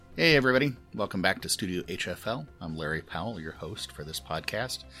Hey everybody, welcome back to Studio HFL. I'm Larry Powell, your host for this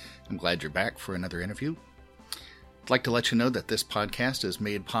podcast. I'm glad you're back for another interview. I'd like to let you know that this podcast is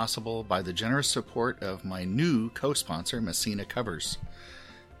made possible by the generous support of my new co-sponsor, Messina Covers.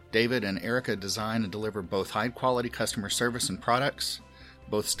 David and Erica design and deliver both high-quality customer service and products,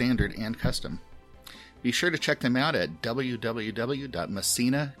 both standard and custom. Be sure to check them out at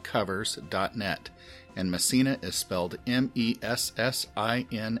www.messinacovers.net. And Messina is spelled Messina-Covers.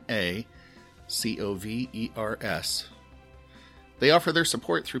 They offer their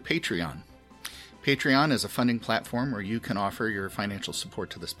support through Patreon. Patreon is a funding platform where you can offer your financial support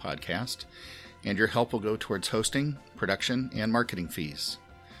to this podcast, and your help will go towards hosting, production, and marketing fees.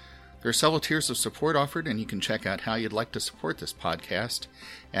 There are several tiers of support offered, and you can check out how you'd like to support this podcast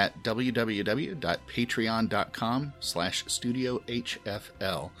at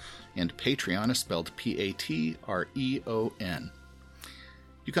www.patreon.com/studiohfl, and Patreon is spelled Patreon.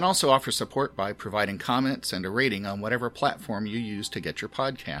 You can also offer support by providing comments and a rating on whatever platform you use to get your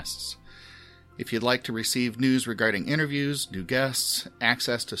podcasts. If you'd like to receive news regarding interviews, new guests,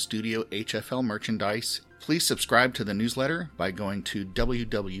 access to Studio HFL merchandise, please subscribe to the newsletter by going to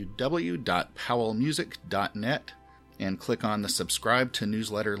www.powellmusic.net and click on the subscribe to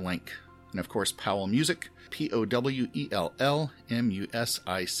newsletter link. And of course, Powell Music,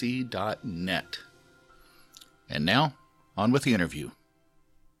 POWELLMUSIC.net. And now, on with the interview.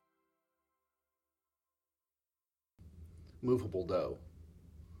 Movable dough.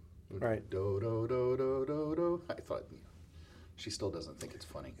 Right. Do, do, do, do, do, do. I thought, she still doesn't think it's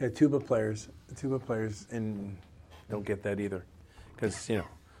funny. Yeah, tuba players and don't get that either. Because,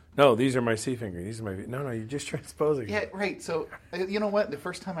 no, these are my C finger. These are my... No, you're just transposing. Yeah, right. So, you know what? The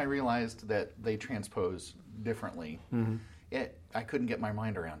first time I realized that they transpose differently, I couldn't get my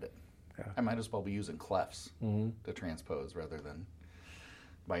mind around it. Yeah. I might as well be using clefs to transpose rather than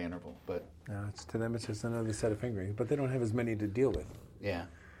by interval. But no, to them it's just another set of fingering. But they don't have as many to deal with. Yeah.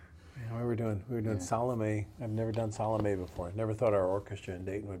 We were doing Salome. I've never done Salome before. I never thought our orchestra in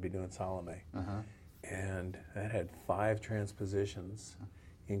Dayton would be doing Salome. And that had 5 transpositions,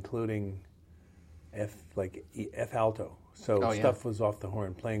 including F alto. So stuff was off the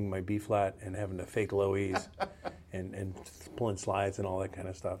horn, playing my B flat and having to fake low E's and pulling slides and all that kind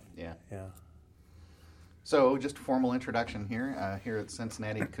of stuff. Yeah. So just a formal introduction here at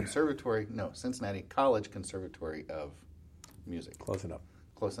Cincinnati College Conservatory of Music. Close enough.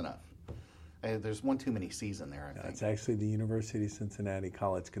 There's one too many C's in there, I think. It's actually the University of Cincinnati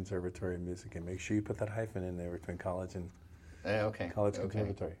College Conservatory of Music, and make sure you put that hyphen in there between college and College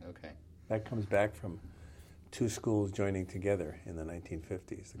Conservatory. Okay. That comes back from 2 schools joining together in the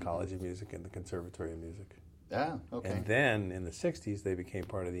 1950s, the College of Music and the Conservatory of Music. Ah, okay. And then in the 60s, they became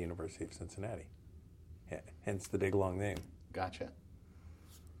part of the University of Cincinnati, hence the big long name. Gotcha.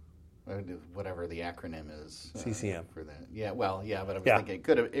 Whatever the acronym is. CCM. For that. Yeah, but I was thinking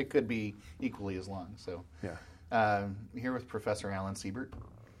it could be equally as long. So, here with Professor Alan Siebert.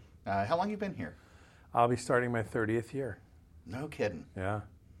 How long have you been here? I'll be starting my 30th year. No kidding. Yeah.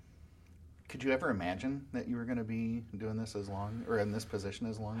 Could you ever imagine that you were going to be doing this as long, or in this position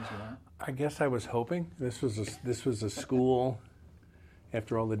as long as you are? I guess I was hoping. This was a school,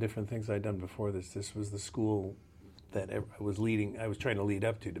 after all the different things I'd done before this was the school that I was trying to lead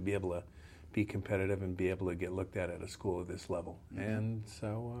up to be able to be competitive and be able to get looked at a school at this level. And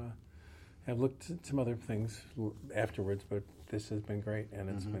so I've looked at some other things afterwards, but this has been great, and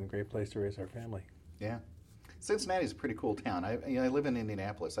it's been a great place to raise our family. Yeah. Cincinnati's a pretty cool town. I live in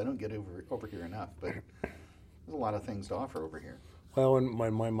Indianapolis. I don't get over here enough, but there's a lot of things to offer over here. Well,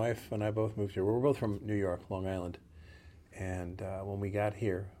 when my wife and I both moved here, we were both from New York, Long Island, and when we got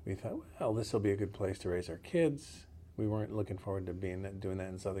here, we thought, well, this will be a good place to raise our kids. We weren't looking forward to doing that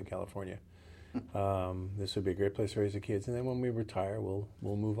in Southern California. This would be a great place to raise the kids, and then when we retire, we'll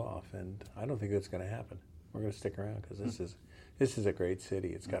move off. And I don't think that's going to happen. We're going to stick around because this is a great city.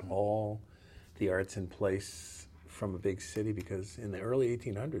 It's got all the arts in place from a big city, because in the early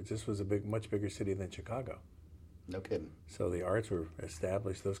 1800s, this was much bigger city than Chicago. No kidding. So the arts were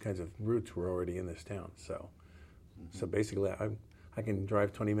established. Those kinds of roots were already in this town. So basically, I can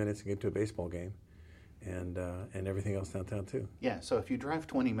drive 20 minutes and get to a baseball game. And everything else downtown too. Yeah, so if you drive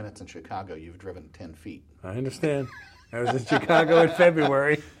 20 minutes in Chicago, you've driven 10 feet. I understand. I was in Chicago in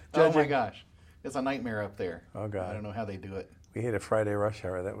February. Oh my gosh, it's a nightmare up there. Oh God, I don't know how they do it. We hit a Friday rush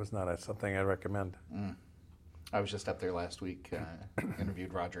hour. That was not something I'd recommend. I was just up there last week.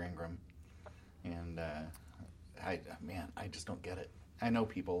 Interviewed Roger Ingram, and I just don't get it. I know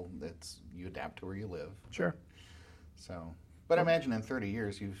people you adapt to where you live. Sure. So. But I imagine in 30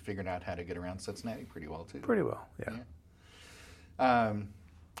 years you've figured out how to get around Cincinnati pretty well, too. Pretty well, yeah.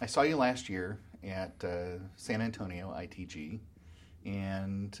 I saw you last year at San Antonio ITG,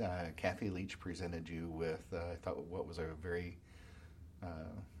 and Kathy Leach presented you with, I thought, what was a very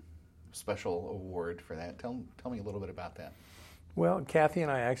special award for that. Tell me a little bit about that. Well, Kathy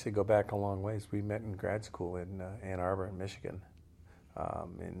and I actually go back a long ways. We met in grad school in Ann Arbor, Michigan,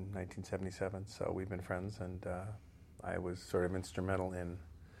 in 1977. So we've been friends, and I was sort of instrumental in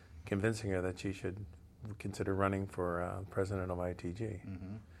convincing her that she should consider running for president of ITG.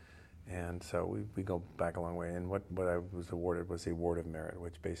 Mm-hmm. And so we go back a long way. And what I was awarded was the Award of Merit,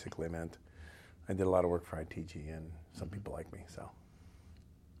 which basically meant I did a lot of work for ITG, and some people like me. So.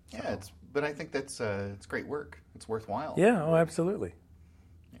 Yeah, but I think that's it's great work. It's worthwhile. Yeah, oh, absolutely.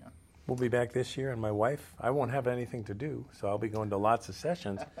 Yeah. We'll be back this year, and my wife, I won't have anything to do, so I'll be going to lots of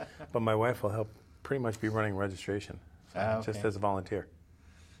sessions, but my wife will help pretty much be running registration, just as a volunteer.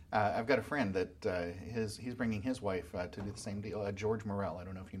 I've got a friend that he's bringing his wife to do the same deal, George Morell. I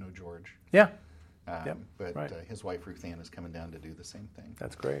don't know if you know George. Yeah. But right. His wife, Ruth Ann, is coming down to do the same thing.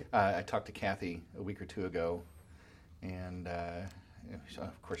 That's great. I talked to Kathy a week or two ago, and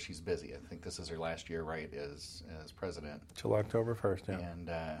of course she's busy. I think this is her last year, right, as president. Till October 1st, yeah. And,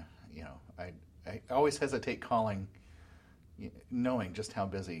 I always hesitate calling, knowing just how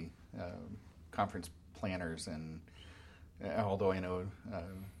busy conference planners and, although I know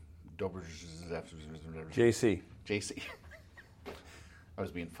JC. I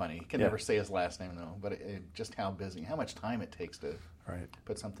was being funny. You can never say his last name, though, but just how busy, how much time it takes to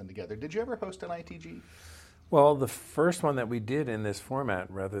put something together. Did you ever host an ITG? Well, the first one that we did in this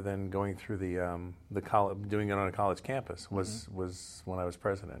format, rather than going through the college, doing it on a college campus, was when I was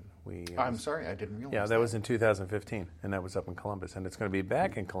president. I'm sorry, I didn't realize. Yeah, that was in 2015, and that was up in Columbus, and it's going to be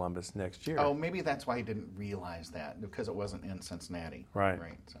back in Columbus next year. Oh, maybe that's why I didn't realize that, because it wasn't in Cincinnati. Right.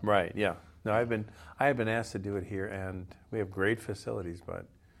 So. Right. Yeah. No, I have been asked to do it here, and we have great facilities, but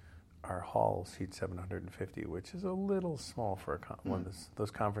our hall seats 750, which is a little small for one.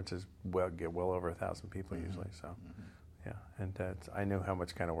 Those conferences get well over 1,000 people usually. So, yeah, and I knew how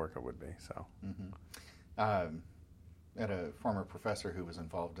much kind of work it would be. So, I had a former professor who was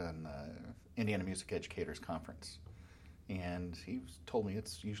involved in Indiana Music Educators Conference, and he told me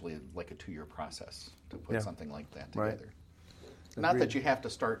it's usually like a 2-year process to put something like that together. Right. Not that you have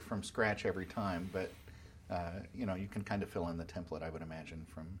to start from scratch every time, but you can kind of fill in the template, I would imagine,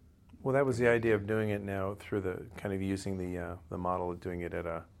 from. Well, that was the idea of doing it now through the kind of using the model of doing it at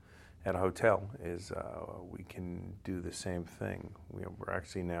a hotel. Is we can do the same thing. We're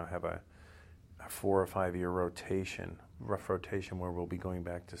actually now have a 4 or 5 year rough rotation, where we'll be going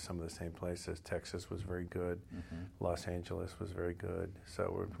back to some of the same places. Texas was very good. Los Angeles was very good.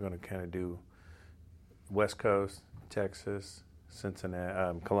 So we're going to kind of do West Coast, Texas,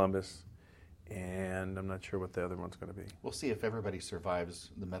 Cincinnati, Columbus. And I'm not sure what the other one's going to be. We'll see if everybody survives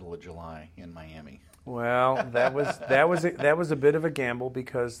the middle of July in Miami. Well, that was a bit of a gamble,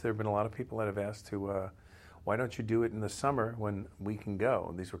 because there have been a lot of people that have asked to, why don't you do it in the summer when we can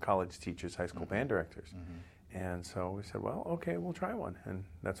go? These were college teachers, high school band directors, and so we said, well, okay, we'll try one, and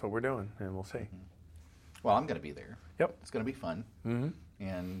that's what we're doing, and we'll see. Well, I'm going to be there. Yep, it's going to be fun,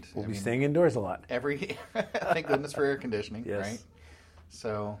 and we'll be staying indoors a lot. Thank goodness for air conditioning, right?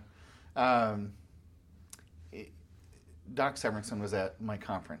 So. Doc Severinsen was at my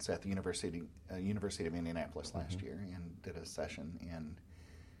conference at the University of Indianapolis last year and did a session, and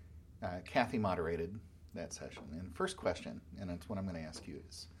Kathy moderated that session. And first question, and it's what I'm going to ask you,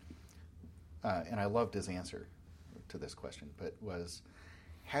 is, and I loved his answer to this question, but was,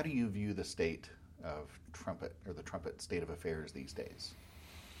 how do you view the state of trumpet, or the trumpet state of affairs these days?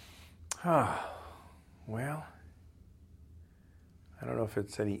 Well, I don't know if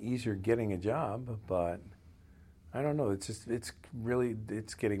it's any easier getting a job, but I don't know.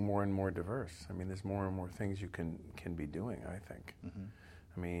 It's getting more and more diverse. I mean, there's more and more things you can be doing, I think.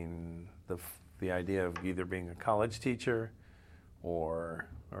 I mean, the idea of either being a college teacher or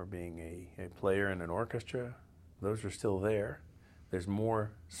being a player in an orchestra, those are still there. There's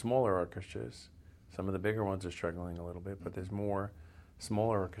more smaller orchestras. Some of the bigger ones are struggling a little bit, but there's more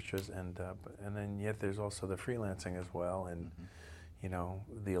smaller orchestras, and then yet there's also the freelancing as well, and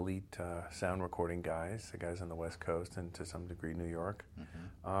the elite sound recording guys, the guys on the West Coast and to some degree New York.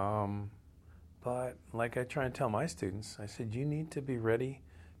 But like I try and tell my students, I said, you need to be ready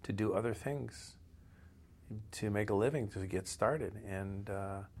to do other things to make a living, to get started. And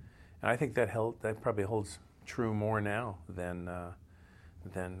I think that probably holds true more now than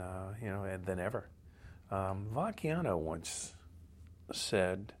ever. Vacchiano once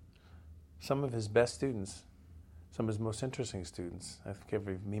said some of his best students, some of his most interesting students, I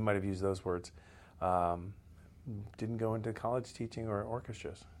think he might have used those words, didn't go into college teaching or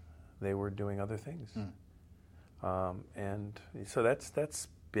orchestras. They were doing other things. And so that's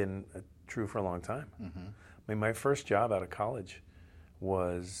been true for a long time. I mean, my first job out of college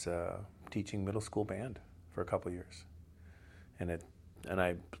was teaching middle school band for a couple of years. And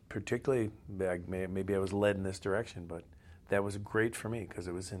I particularly, maybe I was led in this direction, but that was great for me because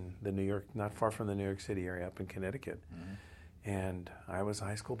it was in the New York, not far from the New York City area, up in Connecticut. And I was a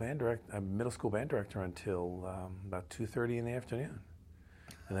middle school band director until about 2:30 in the afternoon.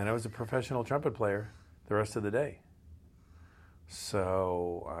 And then I was a professional trumpet player the rest of the day.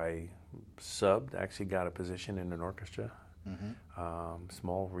 So I subbed, actually got a position in an orchestra,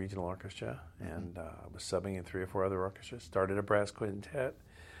 small regional orchestra, and was subbing in 3 or 4 other orchestras. Started a brass quintet,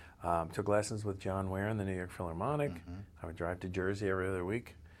 took lessons with John Ware in the New York Philharmonic. I would drive to Jersey every other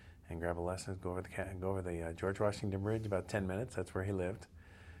week and grab a lesson, go over the George Washington Bridge, about 10 minutes. That's where he lived.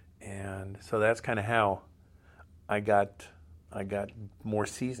 And so that's kind of how I got more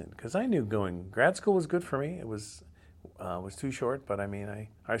seasoned, because I knew grad school was good for me. It was too short, but I mean,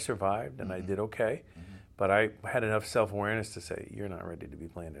 I survived and I did okay. But I had enough self-awareness to say, you're not ready to be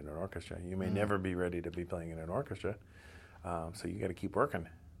playing in an orchestra. You may never be ready to be playing in an orchestra, so you got to keep working.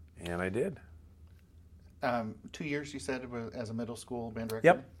 And I did. 2 years, you said, as a middle school band director?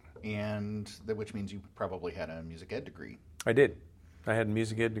 Yep. And which means you probably had a music ed degree. I did. I had a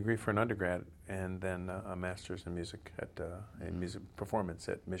music ed degree for an undergrad, and then a master's in music in music performance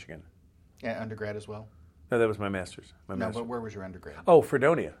at Michigan. Yeah, undergrad as well? No, that was my master's. But where was your undergrad? Oh,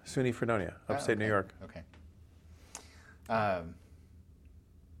 Fredonia, SUNY Fredonia, upstate New York. Okay. And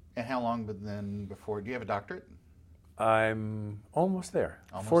how long then before? Do you have a doctorate? I'm almost there.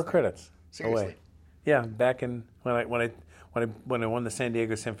 Almost 4 there. credits Seriously? away. Yeah, back in when I won the San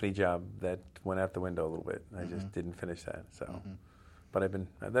Diego Symphony job, that went out the window a little bit. I just didn't finish that. So, but I've been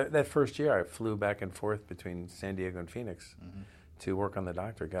that first year I flew back and forth between San Diego and Phoenix to work on the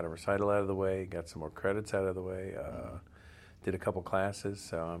doctorate. Got a recital out of the way, got some more credits out of the way, did a couple classes.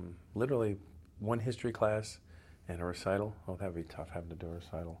 So I'm literally one history class and a recital. Oh, that would be tough having to do a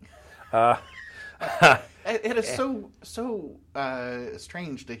recital. It is so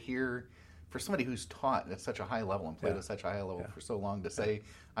strange to hear, for somebody who's taught at such a high level and played at such a high level for so long, to say,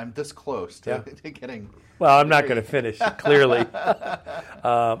 I'm this close to getting... Well, I'm not going to finish, clearly.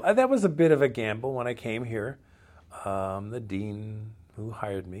 That was a bit of a gamble when I came here. The dean who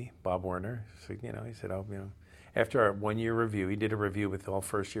hired me, Bob Werner, so, he said, after our 1-year review, he did a review with all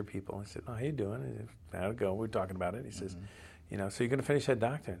first-year people. He said, how you doing? How'd it go? We were talking about it. He says, so you're going to finish that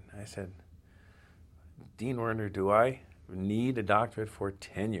doctorate? I said, Dean Werner, do I need a doctorate for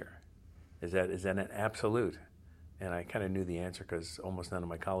tenure? Is that an absolute? And I kind of knew the answer because almost none of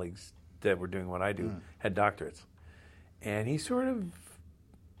my colleagues that were doing what I do had doctorates. And his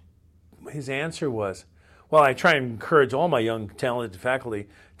answer was, well, I try and encourage all my young, talented faculty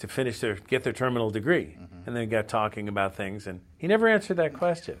to get their terminal degree. And then got talking about things, and he never answered that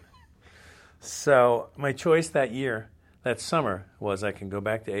question. So my choice that summer, was I can go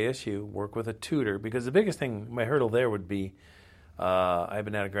back to ASU, work with a tutor, because the biggest thing, my hurdle there would be, I've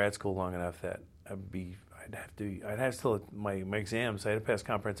been out of grad school long enough that I'd have still my exams. I had to pass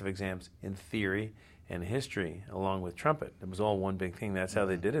comprehensive exams in theory and history along with trumpet. It was all one big thing. That's how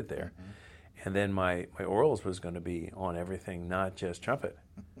they did it there. And then my orals was going to be on everything, not just trumpet.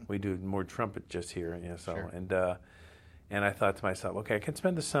 We do more trumpet just here, Sure. And I thought to myself, okay, I can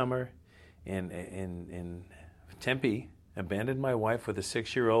spend the summer in Tempe, abandon my wife with a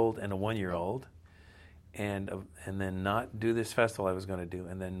 6-year-old and a 1-year-old, and then not do this festival I was going to do,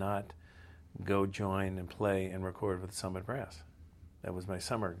 and then not go join and play and record with Summit Brass. That was my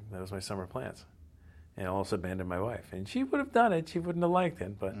summer plans. And I also abandoned my wife. And she would have done it. She wouldn't have liked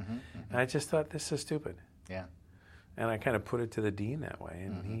it. But I just thought, this is stupid. Yeah. And I kind of put it to the dean that way.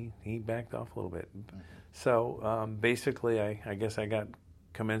 And he backed off a little bit. So basically, I guess I got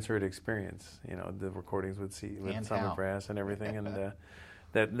commensurate experience. The recordings with Summit Brass and everything. And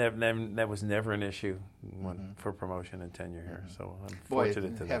that was never an issue for promotion and tenure here. So I'm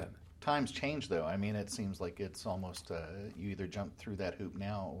fortunate to that. Times change, though. I mean, it seems like it's almost you either jump through that hoop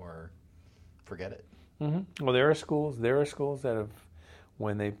now or forget it. Well, there are schools that have,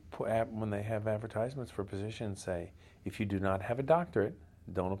 when they have advertisements for positions, say, if you do not have a doctorate,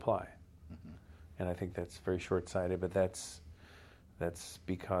 don't apply. And I think that's very short-sighted, but that's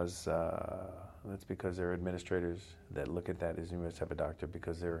because there are administrators that look at that as you must have a doctorate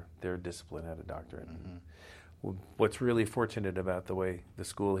because their discipline had a doctorate. What's really fortunate about the way the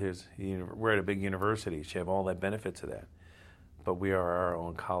school is, we're at a big university, so you have all that benefit to that. But we are our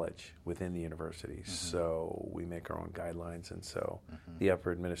own college within the university, so we make our own guidelines, and so the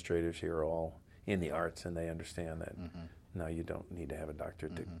upper administrators here are all in the arts, and they understand that no, you don't need to have a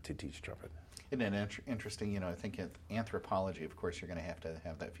doctorate to teach trumpet. Isn't it interesting? I think in anthropology, of course, you're going to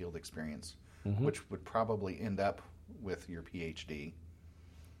have that field experience, which would probably end up with your PhD.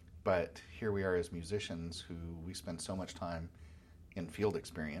 But here we are as musicians who we spend so much time in field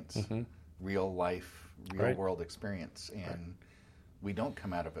experience, real life, real world experience, and we don't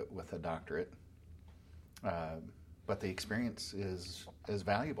come out of it with a doctorate. But the experience is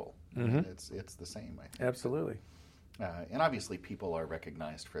valuable. It's the same, I think. Absolutely. And obviously people are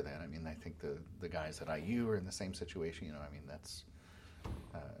recognized for that. I mean, I think the guys at IU are in the same situation. I mean, that's,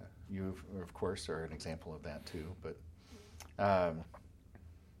 you, of course, are an example of that too. But,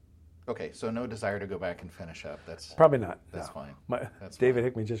 okay, so no desire to go back and finish up. That's probably not. That's fine. That's David fine.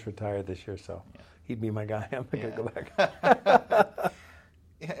 Hickman just retired this year, so he'd be my guy. I'm not going to go back.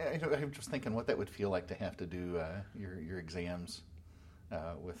 I'm just thinking what that would feel like to have to do your exams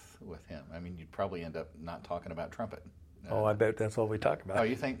with him. I mean, you'd probably end up not talking about trumpet. I bet that's all we talk about. Oh,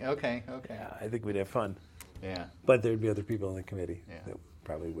 you think? Okay. Yeah, I think we'd have fun. Yeah. But there'd be other people on the committee that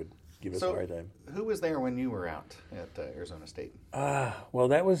probably would give us a hard time. Who was there when you were out at Arizona State? Well,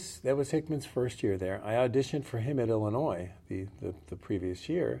 that was Hickman's first year there. I auditioned for him at Illinois the previous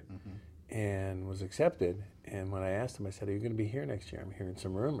year and was accepted. And when I asked him, I said, "Are you going to be here next year? I'm hearing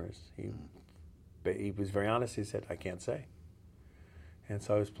some rumors." He was very honest. He said, "I can't say." And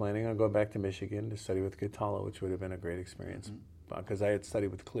so I was planning on going back to Michigan to study with Catala, which would have been a great experience because I had studied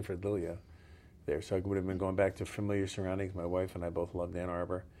with Clifford Lilia there. So I would have been going back to familiar surroundings. My wife and I both loved Ann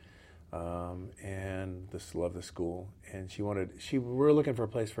Arbor and loved the school. And we were looking for a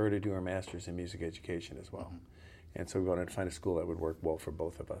place for her to do her master's in music education as well. And so we wanted to find a school that would work well for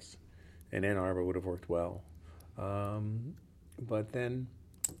both of us. And Ann Arbor would have worked well. But then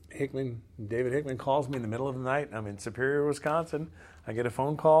David Hickman calls me in the middle of the night. I'm in Superior, Wisconsin. I get a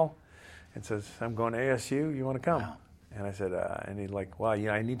phone call and says, "I'm going to ASU. You want to come?" Wow. And I said, and he's like, "Well,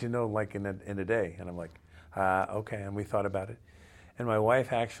 I need to know like in a day." And I'm like, "Okay." And we thought about it. And my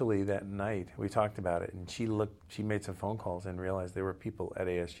wife actually that night, we talked about it, and she made some phone calls and realized there were people at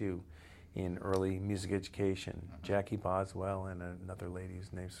ASU in early music education, Jackie Boswell and another lady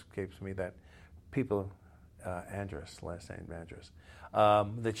whose name escapes me, that people, Andrus, last name Andrus,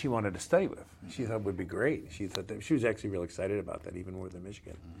 that she wanted to study with. She thought would be great. She thought that she was actually real excited about that, even more than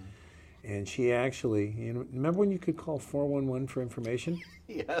Michigan. And she actually, remember when you could call 411 for information?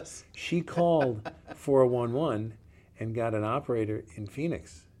 Yes. She called 411 and got an operator in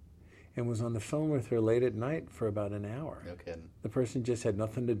Phoenix and was on the phone with her late at night for about an hour. No kidding. The person just had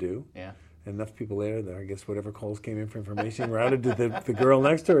nothing to do. Yeah. Enough people there that I guess whatever calls came in for information routed to the girl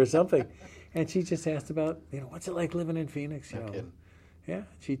next to her or something. And she just asked about, what's it like living in Phoenix? No kidding. Yeah,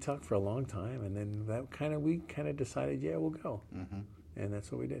 she talked for a long time, and then we kind of decided, we'll go. And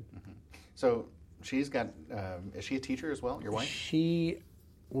that's what we did. So she's got, is she a teacher as well, your wife? She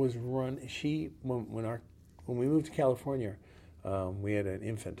was when we moved to California, we had an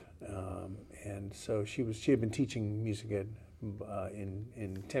infant, and so she had been teaching music ed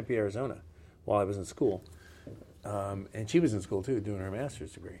in Tempe, Arizona, while I was in school, and she was in school too, doing her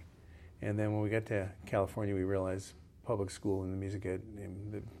master's degree. And then when we got to California, we realized public school and the music ed,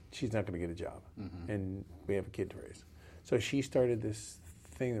 she's not going to get a job, and we have a kid to raise. So she started this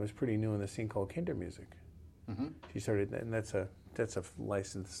thing that was pretty new in the scene called kinder music. She started, and that's a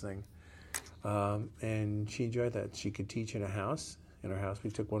licensed thing. And she enjoyed that. She could teach in a house. In our house,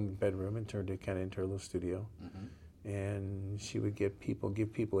 we took one bedroom and turned it kind of into her little studio. And she would give people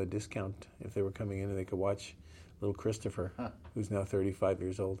a discount if they were coming in, and they could watch little Christopher, who's now 35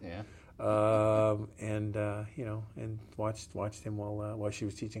 years old. Yeah. And watched him while she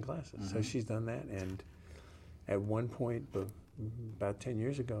was teaching classes. So she's done that. And at one point, about 10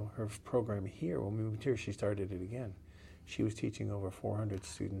 years ago, her program here, when we moved here, she started it again. She was teaching over 400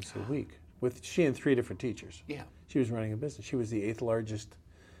 students a week. With she and 3 different teachers. Yeah. She was running a business. She was the 8th largest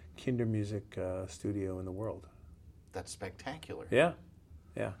kinder music studio in the world. That's spectacular. Yeah.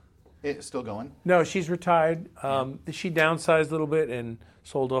 It's still going? No, she's retired. She downsized a little bit and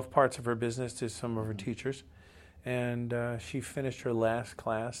sold off parts of her business to some of her teachers. And she finished her last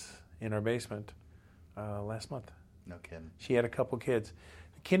class in our basement last month. No kidding. She had a couple kids.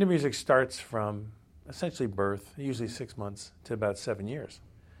 Kinder music starts from essentially birth, usually 6 months, to about 7 years.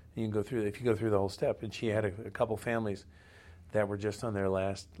 You can go through if you go through the whole step. And she had a couple families that were just on their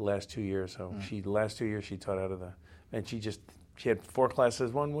last 2 years. So last 2 years she taught out of and she had 4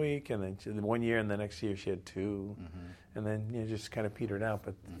 classes 1 week, and then 1 year, and the next year she had 2, and then just kind of petered out.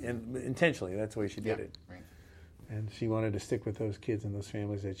 But and intentionally, that's the way she did it. Right. And she wanted to stick with those kids and those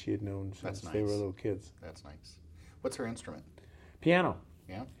families that she had known since they were little kids. That's nice. What's her instrument? Piano.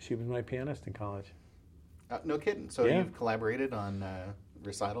 Yeah. She was my pianist in college. No kidding. So Yeah. you've collaborated on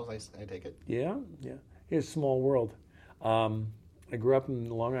recitals, I take it? Yeah. It's a small world. I grew up in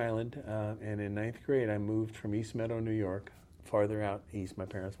Long Island, and in 9th grade I moved from East Meadow, New York, farther out east. My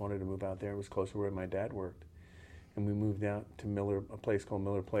parents wanted to move out there. It was closer to where my dad worked. And we moved out to a place called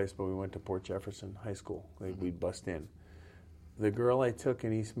Miller Place, but we went to Port Jefferson High School. We'd bust in. The girl I took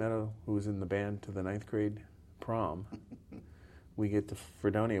in East Meadow, who was in the band to the 9th grade prom, we get to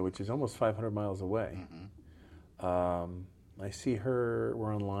Fredonia, which is almost 500 miles away. I see her,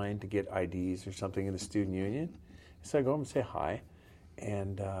 we're on line to get IDs or something in the student union. So I go over and say hi,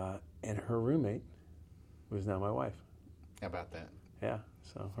 and her roommate was now my wife. How about that? Yeah,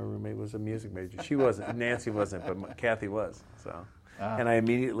 so her roommate was a music major. She wasn't, Nancy wasn't, but Kathy was. So, and I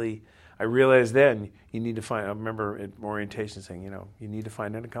realized then you need to find. I remember at orientation saying, you need to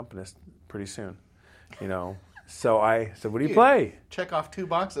find an accompanist pretty soon, So I said, "What do you play?" Check off 2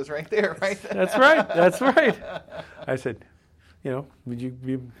 boxes right there, right? That's right. I said, would you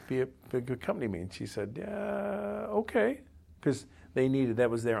be a good company me? And she said, "Yeah, okay," because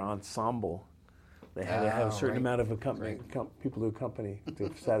that was their ensemble. They had to have a certain amount of people to accompany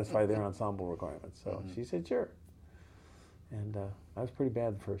to satisfy their ensemble requirements. So she said, "Sure." And I was pretty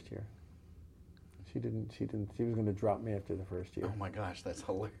bad the first year. She was going to drop me after the first year. Oh my gosh, that's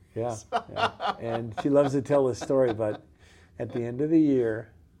hilarious. Yeah. And she loves to tell this story, but at the end of the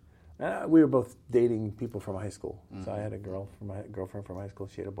year, we were both dating people from high school. So I had a girlfriend from high school.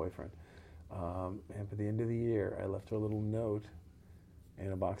 She had a boyfriend. And at the end of the year, I left her a little note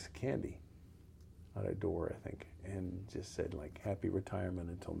and a box of candy on her door, I think, and just said, happy retirement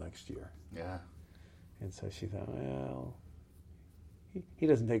until next year. Yeah. And so she thought, well, he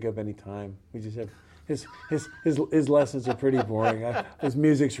doesn't take up any time. We just have his lessons are pretty boring. His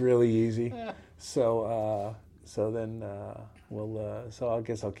music's really easy. So I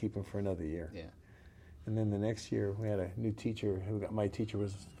guess I'll keep him for another year. Yeah. And then the next year we had a new teacher my teacher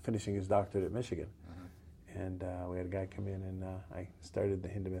was finishing his doctorate at Michigan, and we had a guy come in, and I started the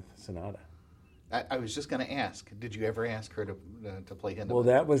Hindemith Sonata. I was just going to ask, did you ever ask her to play Hindemith? Well,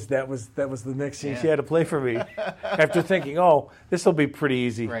 that was the next thing she had to play for me. After thinking, this will be pretty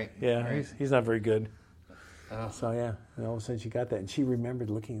easy. Right. Yeah, right. He's not very good. Oh. So yeah, and all of a sudden she got that, and she remembered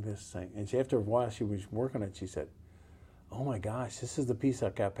looking at this thing, and after a while she was working on it. She said, "Oh my gosh, this is the piece I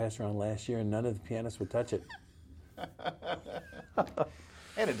got passed around last year, and none of the pianists would touch it." I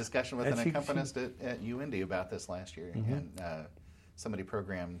had a discussion with an accompanist at UIndy about this last year, and somebody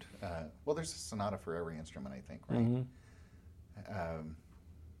programmed. There's a sonata for every instrument, I think, right?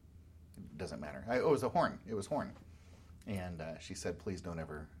 It doesn't matter. It was a horn. It was horn, and she said, "Please don't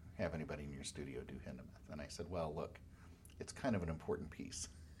ever have anybody in your studio do Hindemith." And I said, "Well, look, it's kind of an important piece.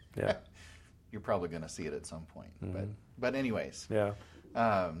 Yeah, you're probably going to see it at some point." But anyways, yeah.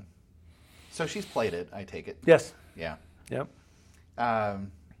 So she's played it, I take it. Yes. Yeah. Yep.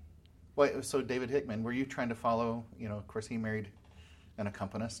 So David Hickman, were you trying to follow? Of course, he married an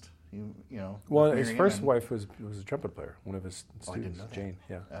accompanist. Well, his first wife was a trumpet player. One of his students, I didn't know that. Jane.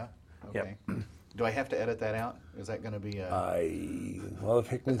 Yeah. Okay. Yep. Do I have to edit that out? Is that going to be? Well, if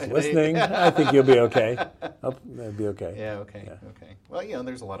Hickman's listening, I think you'll be okay. That'll be okay. Yeah. Okay. Yeah. Okay. Well,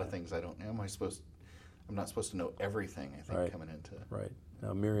 there's a lot of things I don't know. I'm not supposed to know everything. I think coming into right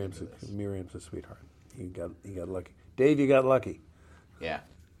now, Miriam's a sweetheart. He got lucky. Dave, you got lucky. Yeah.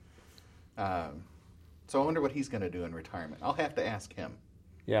 So I wonder what he's going to do in retirement. I'll have to ask him.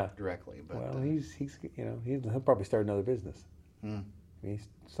 Yeah. Directly, but well, he'll probably start another business. He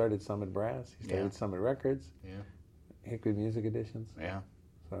started Summit Brass. He started Summit Records. Yeah. Hickory Music Editions. Yeah.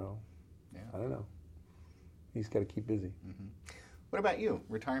 So, I don't know. He's got to keep busy. What about you?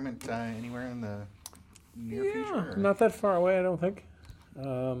 Retirement anywhere in the near future? Or? Not that far away, I don't think.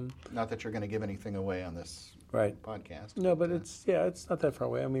 Not that you're going to give anything away on this podcast. No, but it's not that far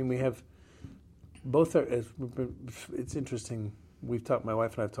away. I mean, we have both. It's interesting. My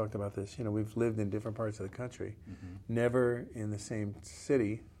wife and I have talked about this. We've lived in different parts of the country, never in the same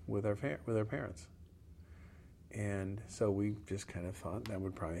city with our parents, and so we just kind of thought that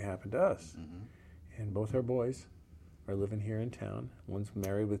would probably happen to us. And both our boys are living here in town. One's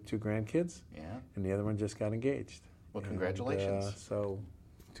married with 2 grandkids, and the other one just got engaged. Well, congratulations! So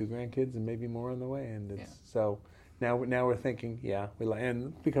 2 grandkids and maybe more on the way, and so now we're thinking,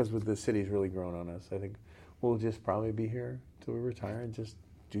 and because the city's really grown on us, I think we'll just probably be here till we retire and just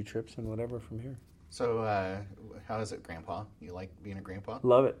do trips and whatever from here. So, how is it, Grandpa? You like being a grandpa?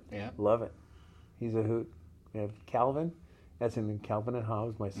 Love it. Yeah? Love it. He's a hoot. We have Calvin. That's in Calvin and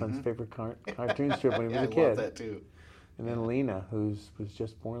Hobbes, my son's favorite cartoon strip when he was a kid. I love that too. And then Lena, was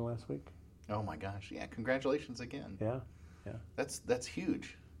just born last week. Oh my gosh. Yeah, congratulations again. Yeah. Yeah. That's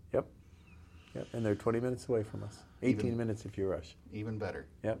huge. Yep. Yep. And they're 20 minutes away from us. 18 minutes if you rush. Even better.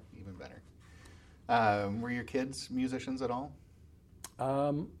 Yep. Even better. Were your kids musicians at all?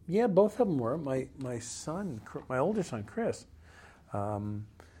 Yeah, both of them were. My older son, Chris,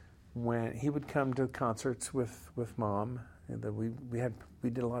 when he would come to concerts with Mom, and we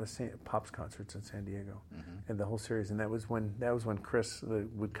did a lot of Pop's concerts in San Diego, and the whole series. And that was when Chris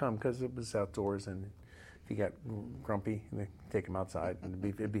would come, because it was outdoors, and if he got grumpy, they'd take him outside, and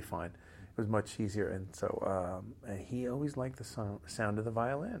it'd be fine. It was much easier, and so he always liked the sound of the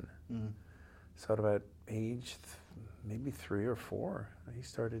violin. So at about age maybe 3 or 4, he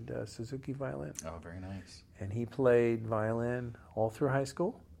started Suzuki violin. Oh, very nice. And he played violin all through high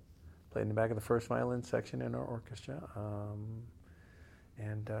school. Played in the back of the first violin section in our orchestra,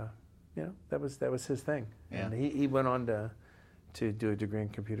 that was his thing. Yeah. And he went on to do a degree in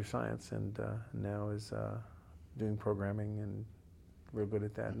computer science, and now is doing programming and real good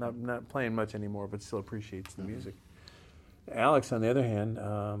at that. Not playing much anymore, but still appreciates the music. Alex, on the other hand,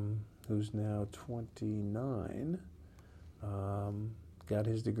 who's now 29, got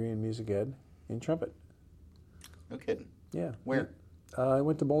his degree in music ed in trumpet. No kidding. Yeah. Where? I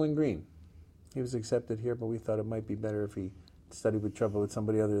went to Bowling Green. He was accepted here, but we thought it might be better if he studied with trumpet with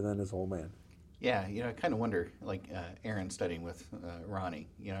somebody other than his old man. Yeah, I kind of wonder, like Aaron studying with Ronnie.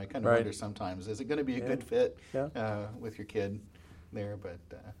 I kind of wonder sometimes, is it going to be a good fit with your kid there? But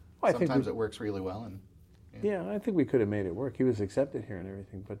sometimes it works really well. And I think we could have made it work. He was accepted here and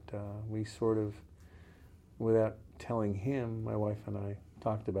everything, but we sort of, without telling him, my wife and I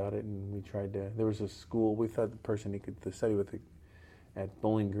talked about it, and we tried to. There was a school we thought the person he could study with at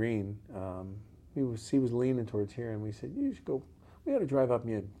Bowling Green. He was leaning towards here, and we said, you should go. We had to drive up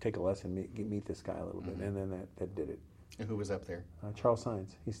and take a lesson, meet this guy a little bit, and then that did it. And who was up there? Charles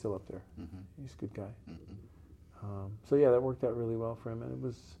Saenz. He's still up there. He's a good guy. So yeah, that worked out really well for him, and it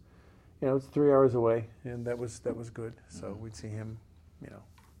was, it's 3 hours away, and that was good. So we'd see him,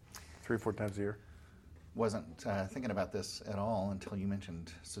 3 or 4 times a year. Wasn't thinking about this at all until you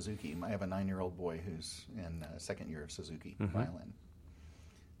mentioned Suzuki. I have a 9-year-old boy who's in second year of Suzuki violin.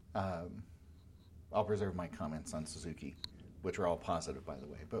 I'll reserve my comments on Suzuki, which are all positive, by the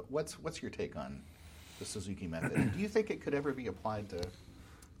way. But what's your take on the Suzuki method? Do you think it could ever be applied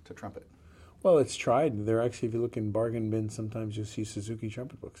to trumpet? Well, it's tried. They're actually, if you look in bargain bins, sometimes you'll see Suzuki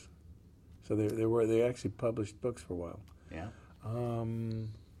trumpet books. So they actually published books for a while. Yeah.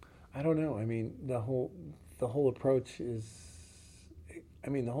 I don't know. I mean, the whole approach is. I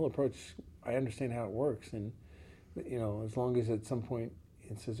mean, the whole approach. I understand how it works, and as long as at some point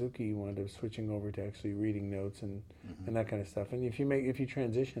in Suzuki you wind up switching over to actually reading notes and that kind of stuff, and if you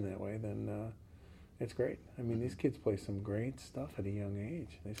transition that way, then it's great. I mean, these kids play some great stuff at a young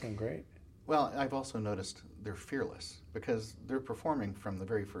age. They sound great. Well, I've also noticed they're fearless because they're performing from the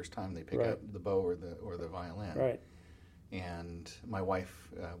very first time they pick up the bow or the violin. Right. And my wife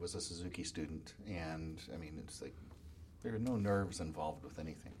was a Suzuki student, and I mean, it's like there are no nerves involved with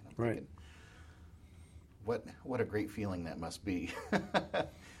anything. And I'm thinking, what a great feeling that must be.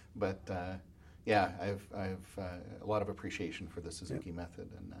 But I've a lot of appreciation for the Suzuki method.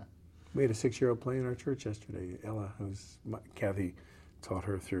 And we had a 6-year-old play in our church yesterday. Ella, Kathy taught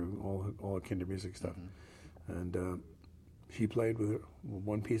her through all the kinder music stuff, and. She played with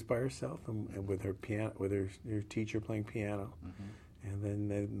one piece by herself, and with her piano, with her teacher playing piano, and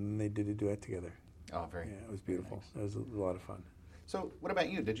then they did a duet together. Oh, very! Yeah, it was beautiful. Nice. It was a lot of fun. So, what about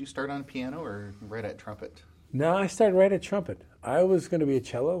you? Did you start on piano or right at trumpet? No, I started right at trumpet. I was going to be a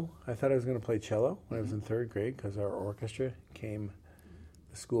cello. I thought I was going to play cello when I was in 3rd grade because our orchestra the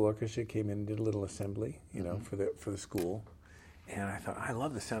school orchestra came in and did a little assembly, for the school, and I thought I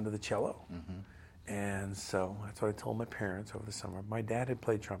love the sound of the cello. And so that's what I told my parents over the summer. My dad had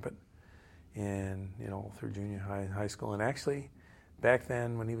played trumpet through junior high school. And actually, back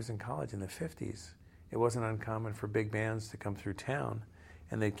then when he was in college in the 50s, it wasn't uncommon for big bands to come through town,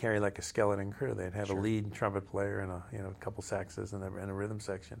 and they'd carry like a skeleton crew. They'd have a lead trumpet player and a couple saxes and a rhythm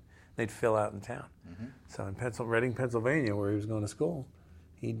section. They'd fill out in town. So in Reading, Pennsylvania, where he was going to school,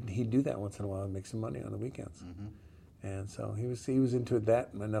 he'd do that once in a while and make some money on the weekends. And so he was into that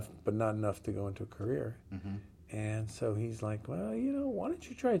enough, but not enough to go into a career. And so he's like, well, why don't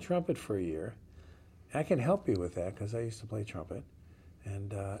you try trumpet for a year? I can help you with that because I used to play trumpet,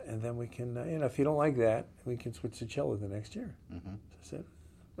 and then we can, if you don't like that, we can switch to cello the next year. So I said,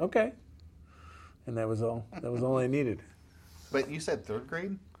 okay, and that was all. That was all I needed. But you said 3rd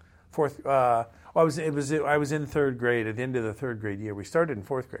grade? 4th. I was in 3rd grade at the end of the 3rd grade year. We started in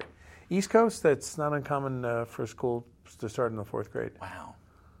 4th grade. East Coast, that's not uncommon for school to start in the 4th grade. Wow.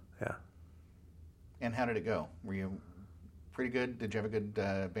 Yeah. And how did it go? Were you pretty good? Did you have a good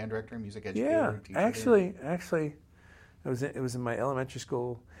band director, music educator? Yeah, Teacher actually, it was in my elementary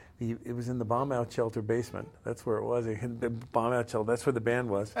school. It was in the bomb-out shelter basement. That's where it was. It had the bomb-out shelter. That's where the band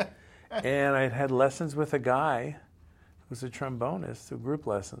was. And I had lessons with a guy who was a trombonist, through group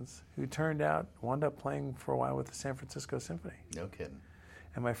lessons, who wound up playing for a while with the San Francisco Symphony. No kidding.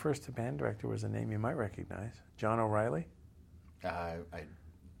 And my first band director was a name you might recognize, John O'Reilly. I'm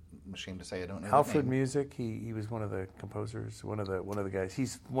ashamed to say I don't know. Alfred Music. He was one of the composers, one of the guys.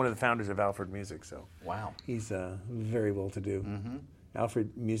 He's one of the founders of Alfred Music. So wow, he's very well to do. Mm-hmm.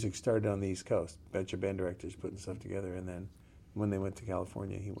 Alfred Music started on the East Coast, bunch of band directors putting stuff together, and then when they went to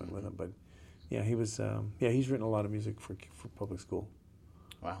California, he went with them. But yeah, he was he's written a lot of music for public school.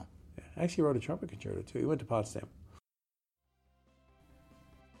 Wow. Yeah. I actually wrote a trumpet concerto too. He went to Potsdam.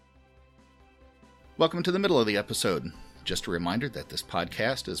 Welcome to the middle of the episode. Just a reminder that this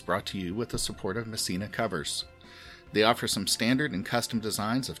podcast is brought to you with the support of Messina Covers. They offer some standard and custom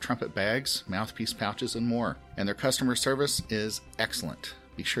designs of trumpet bags, mouthpiece pouches, and more. And their customer service is excellent.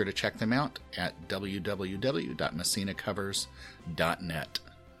 Be sure to check them out at www.messinacovers.net.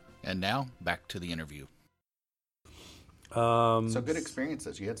 And now, back to the interview. So good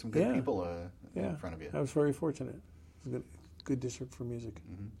experiences. You had some good people in front of you. I was very fortunate. It was a good district for music.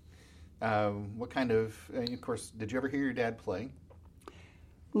 Mm-hmm. What kind of course, did you ever hear your dad play?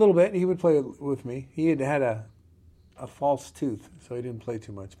 A little bit. He would play with me. He had a false tooth, so he didn't play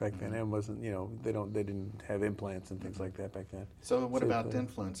too much back then. And wasn't, they didn't have implants and things like that back then. So what about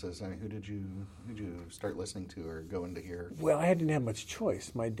influences? I mean, who did you start listening to or go into hear? Well, I didn't have much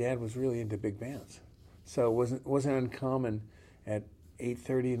choice. My dad was really into big bands, so it wasn't uncommon at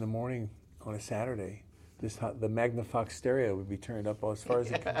 8:30 in the morning on a Saturday. The Magnafox stereo would be turned up as far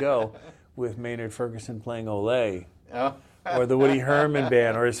as it could go, with Maynard Ferguson playing Olé, or the Woody Herman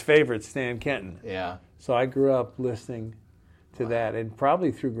Band, or his favorite, Stan Kenton. Yeah. So I grew up listening to that, and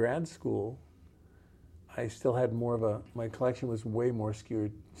probably through grad school, I still had my collection was way more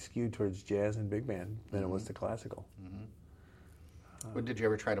skewed towards jazz and big band than it was to classical. Mm-hmm. Did you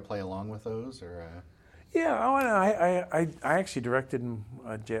ever try to play along with those, or? Yeah, I actually directed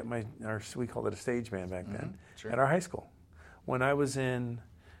we called it a stage band back then, at our high school. When I was in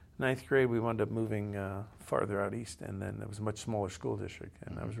 9th grade, we wound up moving farther out east, and then it was a much smaller school district,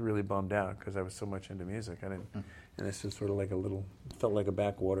 and I was really bummed out because I was so much into music. And this was sort of like felt like a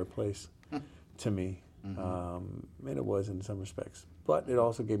backwater place to me, and it was in some respects. But it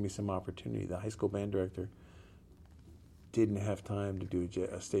also gave me some opportunity. The high school band director didn't have time to do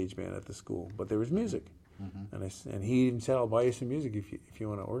a stage band at the school, but there was music. And he even said, "I'll buy you some music if you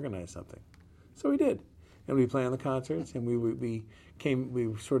want to organize something." So we did, and we played on the concerts, and we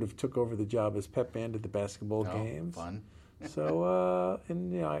sort of took over the job as pep band at the basketball games. Fun. So I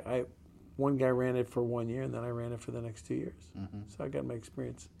one guy ran it for 1 year, and then I ran it for the next 2 years. So I got my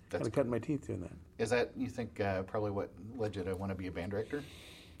experience. Kind of cutting my teeth doing that. Is that, you think, probably what led you to want to be a band director?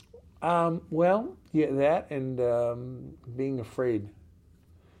 Well, yeah, that and being afraid.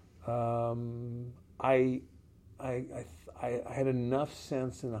 I had enough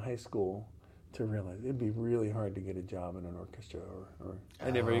sense in the high school to realize it'd be really hard to get a job in an orchestra, or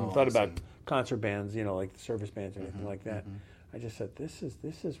I never even thought about concert bands, like the service bands or anything like that. I just said, this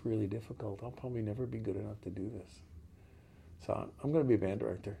is really difficult. I'll probably never be good enough to do this. So I'm going to be a band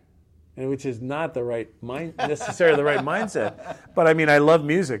director, and which is not necessarily the right mindset. But I mean, I love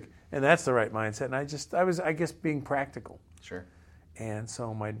music, and that's the right mindset. And I was being practical. Sure. And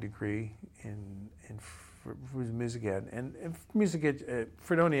so my degree was music ed, and music ed,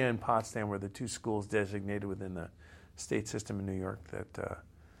 Fredonia and Potsdam were the two schools designated within the state system in New York that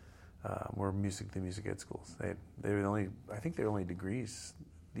were the music ed schools. They were the only degrees.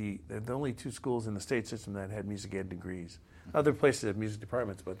 The only two schools in the state system that had music ed degrees. Other places had music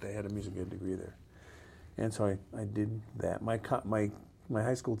departments, but they had a music ed degree there. And so I did that. My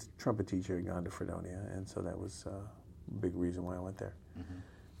high school trumpet teacher had gone to Fredonia, and so that was a big reason why I went there.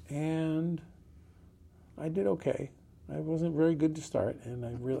 And I did okay. I wasn't very good to start, and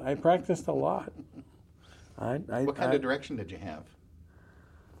I practiced a lot. What kind of direction did you have?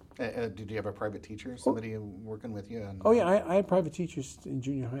 Did you have a private teacher, somebody working with you? I had private teachers in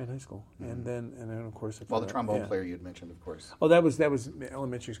junior high and high school, and then of course. The trombone player you had mentioned, of course. Oh, that was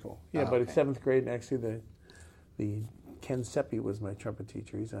elementary school. Yeah, but okay. At 7th grade, actually the Ken Seppi was my trumpet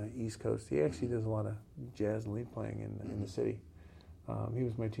teacher. He's on East Coast. He actually does a lot of jazz and lead playing in the city. He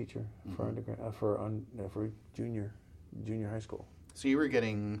was my teacher for undergrad, for junior high school. So you were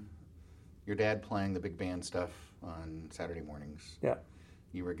getting your dad playing the big band stuff on Saturday mornings. Yeah.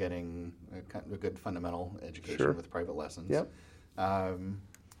 You were getting a good fundamental education with private lessons. Yep.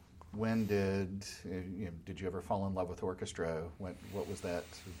 when did did you ever fall in love with orchestra? What was that?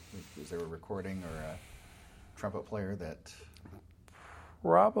 Was there a recording or a trumpet player that?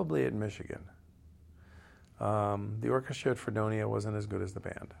 Probably at Michigan. The orchestra at Fredonia wasn't as good as the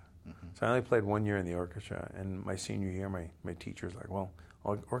band. Mm-hmm. So I only played 1 year in the orchestra, and my senior year, my teacher was like, well,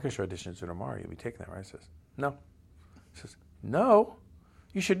 orchestra auditions are tomorrow. You'll be taking that, right? I says, no. He says, no,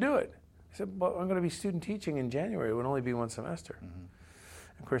 you should do it. I said, well, I'm going to be student teaching in January. It would only be one semester. Mm-hmm.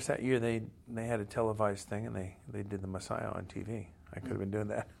 Of course, that year they had a televised thing, and they did the Messiah on TV. I could have been doing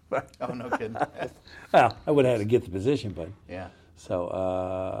that. Oh, no kidding. Well, I would have had to get the position, but yeah.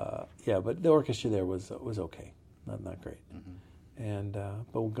 So but the orchestra there was okay, not great. Mm-hmm. And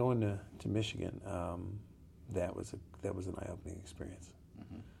but going to Michigan, that was an eye-opening experience.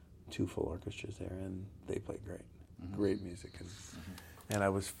 Mm-hmm. 2 full orchestras there, and they played great, mm-hmm. great music, and I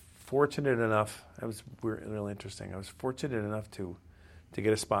was fortunate enough. That was really interesting. I was fortunate enough to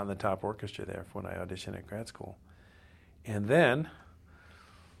get a spot in the top orchestra there when I auditioned at grad school, and then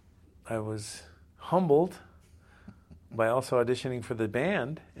I was humbled by also auditioning for the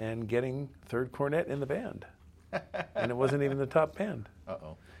band and getting 3rd cornet in the band. And it wasn't even the top band.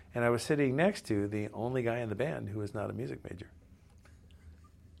 Uh-oh. And I was sitting next to the only guy in the band who was not a music major.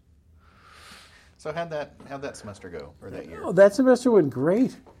 So how'd that semester go, or that year? Oh, that semester went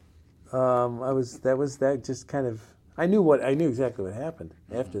great. I knew exactly what happened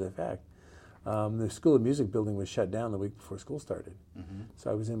after the fact. The School of Music building was shut down the week before school started. Mm-hmm. So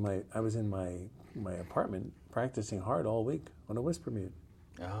I was in my apartment practicing hard all week on a whisper mute.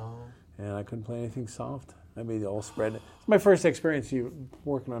 Oh. And I couldn't play anything soft. I made it all spread. It's my first experience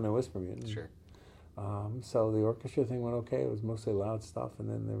working on a whisper mute. Sure. So the orchestra thing went okay. It was mostly loud stuff, and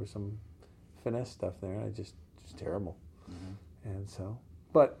then there was some finesse stuff there, and I just terrible. Mm-hmm. And so,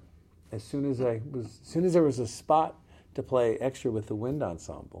 but as soon as there was a spot to play extra with the wind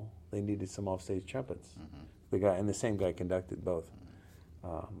ensemble, they needed some offstage trumpets. Mm-hmm. The same guy conducted both.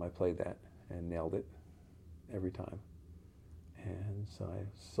 I played that and nailed it every time. And so I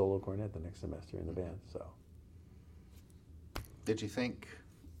solo cornet the next semester in the band. So, did you think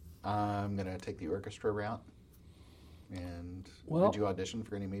I'm going to take the orchestra route? And did you audition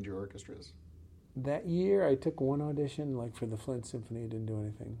for any major orchestras? That year I took one audition, like for the Flint Symphony. Didn't do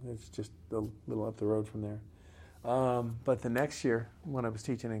anything. It's just a little up the road from there. But the next year, when I was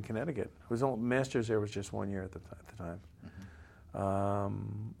teaching in Connecticut, master's there was just 1 year at the time. Mm-hmm.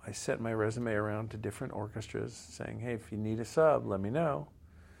 I sent my resume around to different orchestras saying, hey, if you need a sub, let me know.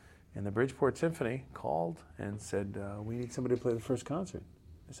 And the Bridgeport Symphony called and said, we need somebody to play the first concert.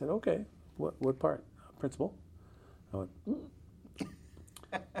 I said, okay, what part? Principal? I went,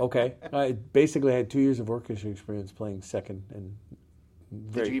 okay. I basically had 2 years of orchestra experience playing second. And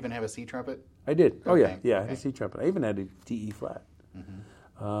did you even have a C trumpet? I did. Okay. Oh, yeah. I had a C trumpet. I even had a DE flat,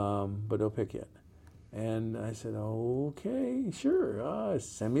 but no pick yet. And I said, okay, sure,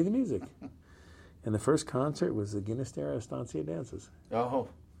 send me the music. And the first concert was the Ginastera Estancia Dances. Oh.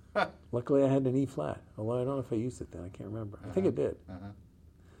 Luckily, I had an E flat, although I don't know if I used it then. I can't remember. I think I did.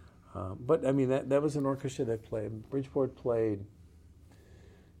 But, I mean, that was an orchestra that played. Bridgeport played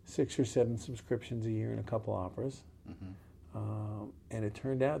 6 or 7 subscriptions a year and a couple operas. Mm-hmm. And it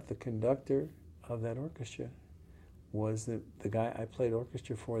turned out the conductor of that orchestra was the guy I played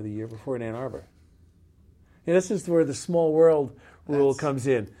orchestra for the year before in Ann Arbor. And this is where the small world rule comes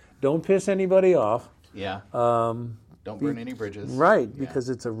in. Don't piss anybody off. Yeah. Don't burn any bridges. Right, because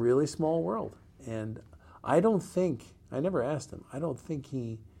it's a really small world. And I never asked him. I don't think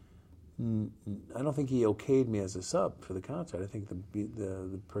he okayed me as a sub for the concert. I think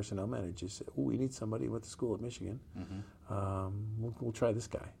the personnel manager said, we need somebody with the school at Michigan. Mm-hmm. We'll try this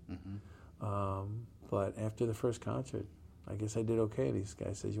guy. Mm-hmm. But after the first concert, I guess I did okay. This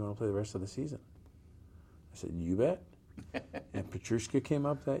guy says, you want to play the rest of the season? I said, you bet. And Petrushka came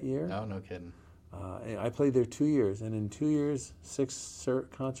up that year. Oh, no kidding. I played there 2 years, and in 2 years, 6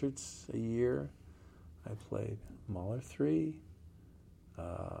 concerts a year. I played Mahler 3,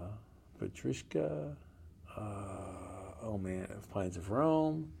 Petrushka, Pines of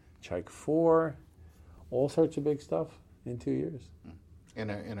Rome, Tchaik 4, all sorts of big stuff in 2 years. In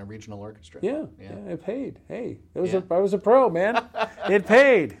a regional orchestra. Yeah, it paid. Hey, I was a pro, man. It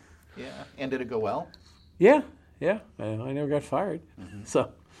paid. Yeah, and did it go well? Yeah. I never got fired,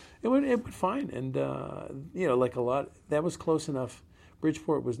 so it went fine. And like a lot, that was close enough.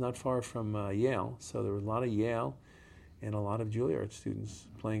 Bridgeport was not far from Yale, so there was a lot of Yale and a lot of Juilliard students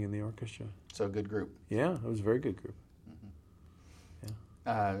playing in the orchestra. So a good group. Yeah, it was a very good group. Mm-hmm.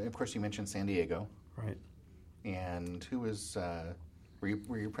 Yeah. Of course, you mentioned San Diego. Right. And who was?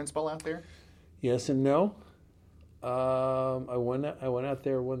 Were you principal out there? Yes and no. I went out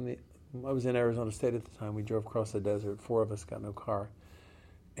there when I was in Arizona State at the time. We drove across the desert. 4 of us got no car,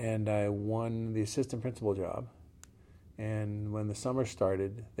 and I won the assistant principal job. And when the summer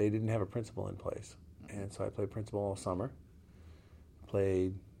started, they didn't have a principal in place, and so I played principal all summer.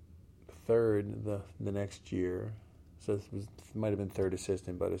 Played third the next year, so it might have been third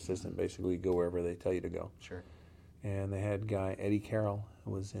assistant, but assistant basically go wherever they tell you to go. Sure. And they had guy Eddie Carroll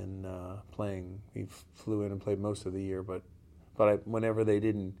was in playing. He flew in and played most of the year, but whenever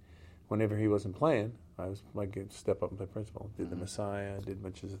he wasn't playing, I could step up and play principal. Did the Messiah, did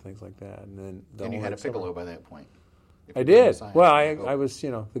bunches of things like that, and then and you had a piccolo by that point. I did. Well, I was,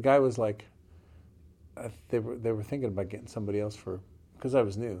 the guy was like, they were thinking about getting somebody else because I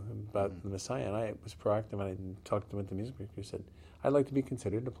was new about the Messiah, and I was proactive, and I talked to him at the music director. He said, I'd like to be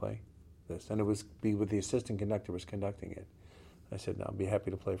considered to play this, and it was with the assistant conductor was conducting it. I said, no, I'll be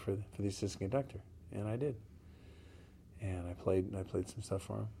happy to play for the assistant conductor, and I did. And I played some stuff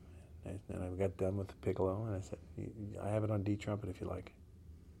for him, and I got done with the piccolo, and I said, I have it on D trumpet if you like.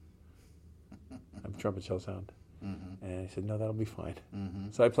 I'm trumpet shell sound. Mm-hmm. And he said, no, that'll be fine. Mm-hmm.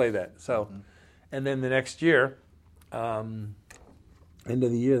 So I played that. So, and then the next year, end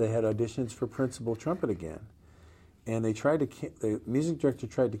of the year, they had auditions for principal trumpet again. And they the music director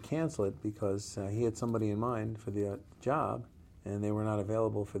tried to cancel it because he had somebody in mind for the job, and they were not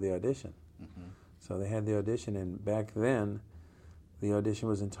available for the audition. Mm-hmm. So they had the audition, and back then, the audition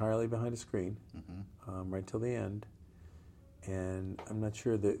was entirely behind a screen, right till the end. And I'm not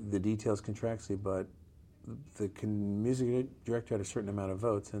sure the details contractually, but the music director had a certain amount of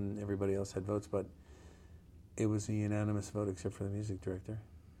votes, and everybody else had votes, but it was a unanimous vote except for the music director.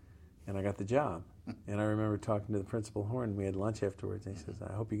 And I got the job. And I remember talking to the principal Horn. We had lunch afterwards, and he says,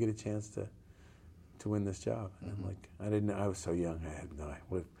 I hope you get a chance to win this job. And I'm like, I didn't know. I was so young. I had no idea.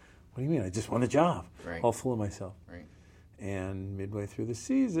 What do you mean? I just won the job. Right. All full of myself. Right. And midway through the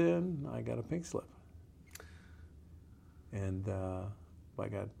season, I got a pink slip. And I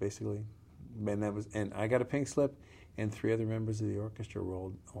got basically, and I got a pink slip, and 3 other members of the orchestra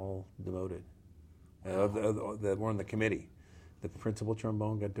were all demoted. That were on the committee. The principal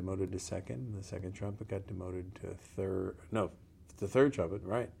trombone got demoted to second. The second trumpet got demoted to third. No, the third trumpet,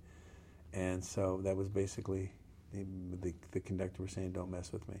 right? And so that was basically the conductor was saying, "Don't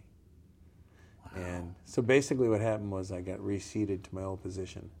mess with me." Wow. And so basically, what happened was I got reseated to my old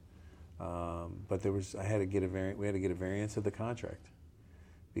position, but I had to get a variant. We had to get a variance of the contract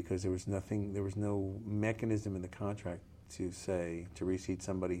because there was no mechanism in the contract to reseat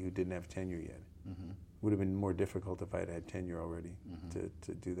somebody who didn't have tenure yet. Mm-hmm. Would have been more difficult if I had tenure already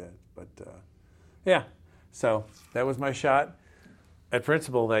to do that. But yeah, so that was my shot at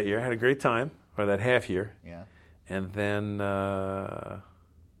principal that year. I had a great time, or that half year. Yeah. And then the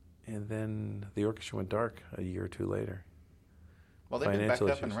orchestra went dark a year or 2 later. Well, they've been backed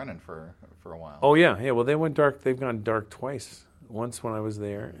up and running for a while. Oh yeah. Well, they went dark. They've gone dark twice. Once when I was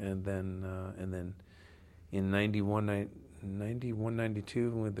there, and then in 91, 92,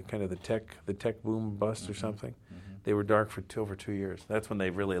 with the kind of the tech boom bust or something, they were dark for over 2 years. That's when they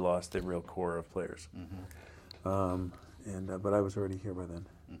really lost their real core of players. But I was already here by then.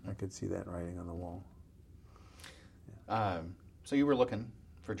 I could see that writing on the wall. Yeah. So you were looking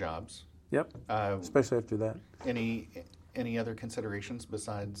for jobs. Yep. Especially after that. Any other considerations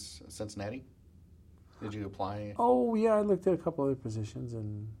besides Cincinnati? Did you apply? Oh yeah, I looked at a couple other positions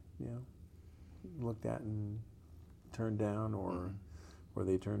and looked at and turned down, or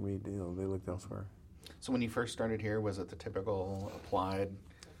they turned me. They looked elsewhere. So when you first started here, was it the typical applied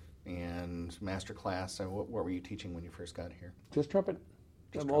and master class? And what were you teaching when you first got here? Just trumpet.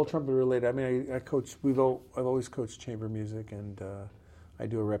 All trumpet related. I mean, I coach. I've always coached chamber music, and I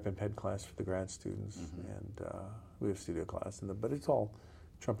do a rep and ped class for the grad students, and we have studio class, but it's all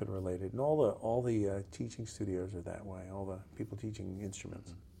trumpet related, and all the teaching studios are that way. All the people teaching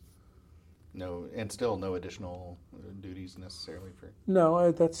instruments. Still no additional duties necessarily for.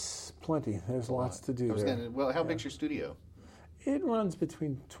 No, that's plenty. There's lots to do there. How big's your studio? It runs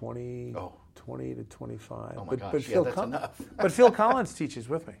between 20 to 25. Oh my gosh, that's enough. But Phil Collins teaches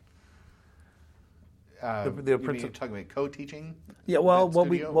with me. You're talking about co-teaching? Yeah. Well, what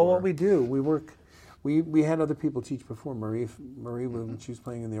we do, we work. We had other people teach before. Marie, when she was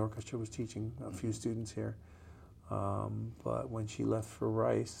playing in the orchestra, was teaching a few students here. But when she left for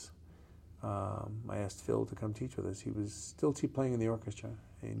Rice, I asked Phil to come teach with us. He was still playing in the orchestra,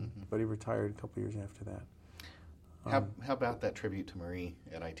 but he retired a couple years after that. How about that tribute to Marie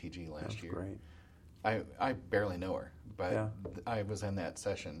at ITG last year? Great. I barely know her, but I was in that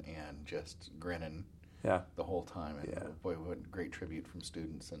session and just grinning the whole time. And boy, what a great tribute from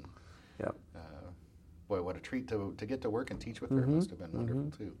students. And boy, what a treat to get to work and teach with her. It must have been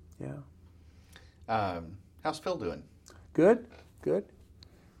wonderful too. Yeah. How's Phil doing? Good.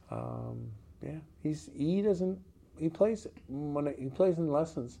 Yeah, he plays in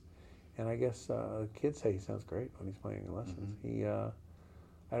lessons, and I guess kids say he sounds great when he's playing in lessons.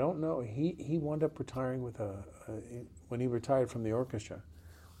 I don't know. He wound up retiring with when he retired from the orchestra.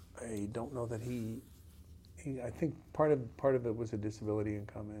 I don't know that I think part of it was a disability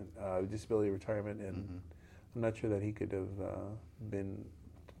disability retirement, and I'm not sure that he could have been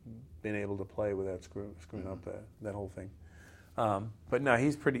able to play without screwing up that whole thing. But no,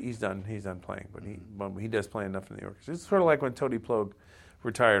 he's done playing, but he does play enough in the orchestra. It's sort of like when Tony Plogue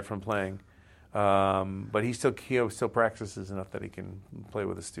retired from playing, but he still practices enough that he can play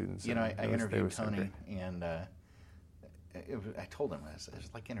with the students. You know, I interviewed Tony, and I told him it was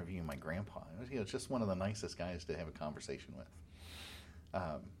like interviewing my grandpa. It was just one of the nicest guys to have a conversation with.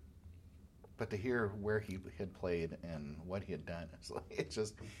 But to hear where he had played and what he had done, it's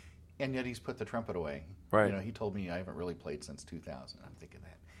just. And yet he's put the trumpet away. Right. You know, he told me I haven't really played since 2000. I'm thinking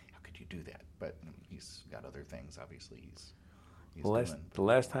that, how could you do that? But he's got other things, obviously. He's doing. The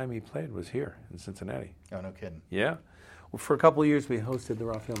last time he played was here in Cincinnati. Oh, no kidding. Yeah. Well, for a couple of years we hosted the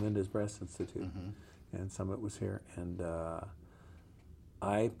Rafael Mendez Brass Institute, and Summit was here, and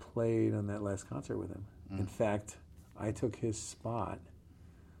I played on that last concert with him. In fact, I took his spot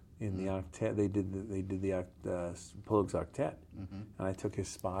in the octet. They did the Plogue's octet, and I took his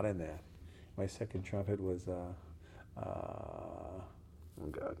spot in that. My second trumpet was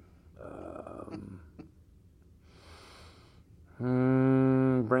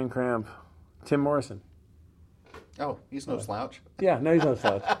brain cramp, Tim Morrison. Oh, he's no slouch. Yeah, no, he's no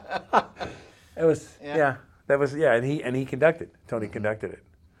slouch. It was and he conducted. Tony conducted it.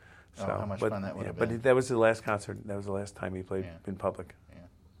 So, how much fun that would have been. But that was the last concert. That was the last time he played in public.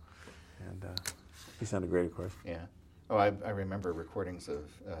 And he sounded great, of course. Yeah. Oh, I remember recordings of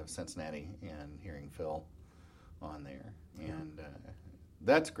Cincinnati and hearing Phil on there, and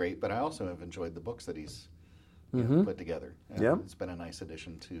that's great. But I also have enjoyed the books that he's put together. It's been a nice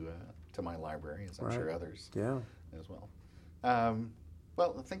addition to my library, as I'm sure others as well.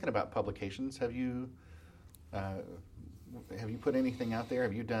 Well, thinking about publications, have you put anything out there?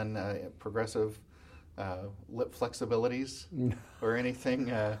 Have you done progressive lip flexibilities or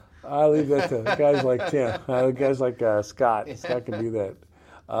anything? I leave that to guys like Tim, guys like Scott. Scott can do that.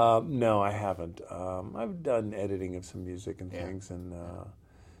 No, I haven't. I've done editing of some music and things, and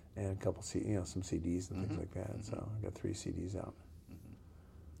a couple some CDs and things like that. So I got 3 CDs out.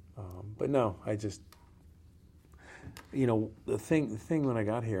 But no, I just the thing when I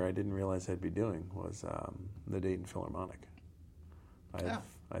got here I didn't realize I'd be doing was the Dayton Philharmonic.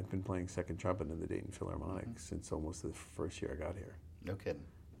 I've been playing second trumpet in the Dayton Philharmonic since almost the first year I got here. No kidding.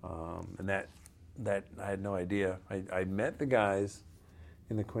 And that I had no idea. I met the guys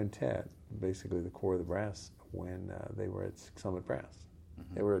in the quintet, basically the core of the brass, when they were at Summit Brass.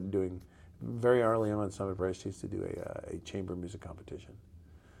 They were doing, very early on, Summit Brass used to do a chamber music competition.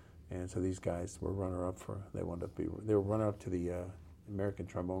 And so these guys were runner-up they were runner-up to the American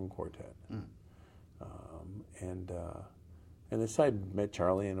Trombone Quartet. And this I met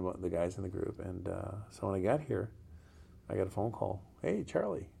Charlie and the guys in the group, and so when I got here, I got a phone call. Hey,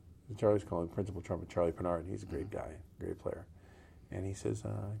 Charlie. Charlie's calling principal trumpet Charlie Pennard. He's a great guy, great player. And he says,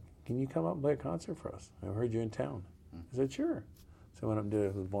 can you come up and play a concert for us? I heard you in town. I said, sure. So I went up and did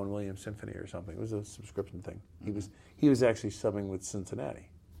a Vaughan Williams Symphony or something. It was a subscription thing. He was actually subbing with Cincinnati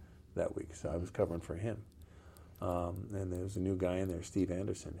that week, so I was covering for him. And there was a new guy in there, Steve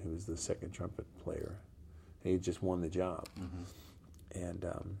Anderson, who was the second trumpet player. He had just won the job. And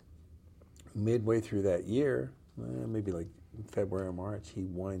midway through that year, maybe like February or March, he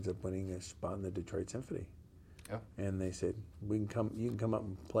winds up winning a spot in the Detroit Symphony. Oh. And they said, you can come up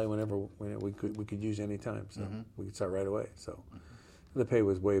and play whenever we could use you any time. So we could start right away. So the pay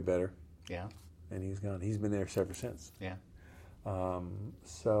was way better. Yeah. And he's gone. He's been there ever since. Yeah.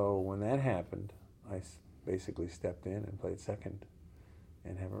 So when that happened, I basically stepped in and played second,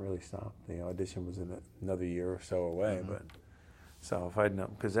 and haven't really stopped. The audition was another year or so away, but so if I'd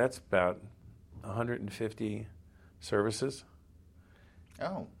known, because that's about 150 services.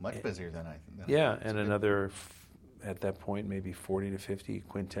 Oh, much busier than I think. Yeah, and another, at that point, maybe 40 to 50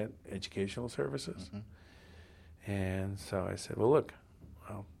 quintet educational services. And so I said, well, look,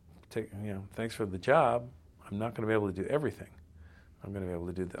 I'll take, thanks for the job. I'm not going to be able to do everything. I'm going to be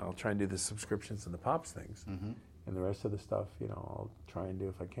able to I'll try and do the subscriptions and the pops things. And the rest of the stuff, I'll try and do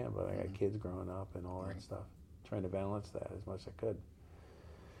if I can. But I got kids growing up and all that stuff. Trying to balance that as much as I could.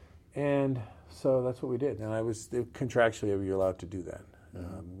 And so that's what we did. And I was contractually, we were allowed to do that.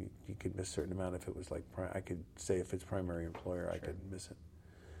 You could miss a certain amount if it was like, I could say if it's primary employer, I could miss it.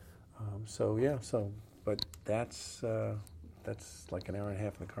 But that's like an hour and a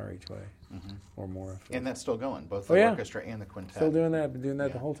half in the car each way, or more. And that's still going, both the orchestra and the quintet. Still doing that, been doing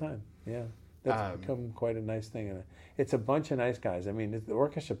that the whole time. Yeah, that's become quite a nice thing. And it's a bunch of nice guys. I mean, the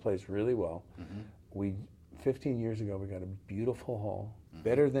orchestra plays really well. 15 years ago, we got a beautiful hall,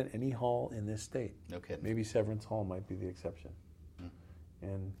 better than any hall in this state. No kidding. Maybe Severance Hall might be the exception.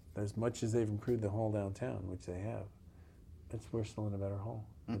 And as much as they've improved the hall downtown, which they have, we're still in a better hall.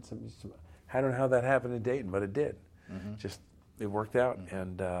 I don't know how that happened in Dayton, but it did. Just it worked out,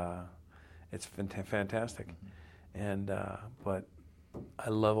 and it's fantastic. But I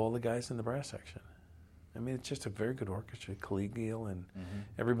love all the guys in the brass section. I mean, it's just a very good orchestra, collegial, and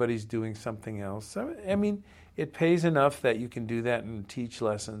everybody's doing something else. So, I mean, it pays enough that you can do that and teach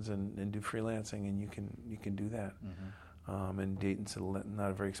lessons and do freelancing, and you can do that. And Dayton's not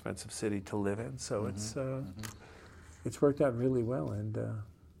a very expensive city to live in, so it's worked out really well. And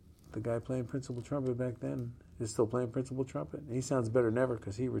the guy playing principal trumpet back then is still playing principal trumpet. He sounds better than ever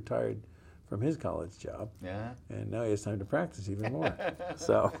because he retired from his college job. Yeah. And now he has time to practice even more.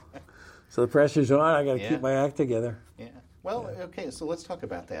 So the pressure's on. I got to keep my act together. Yeah. Well, okay. So let's talk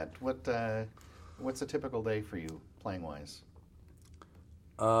about that. What's a typical day for you, playing wise?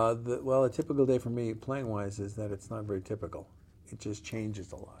 A typical day for me, playing wise, is that it's not very typical. It just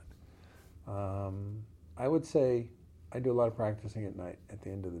changes a lot. I would say I do a lot of practicing at night at the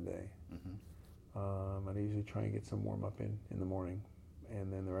end of the day. I usually try and get some warm up in the morning,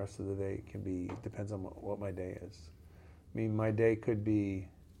 and then the rest of the day depends on what my day is. I mean, my day could be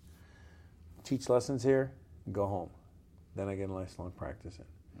teach lessons here, go home. Then I get a nice long practice in.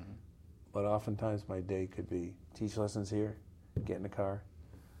 But oftentimes my day could be teach lessons here, get in the car,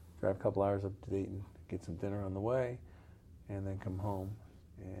 drive a couple hours up to Dayton, get some dinner on the way, and then come home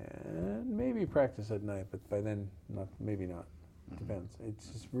and maybe practice at night. But by then, maybe not. Depends. It's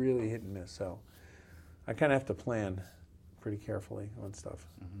just really hit and miss. So I kind of have to plan pretty carefully on stuff.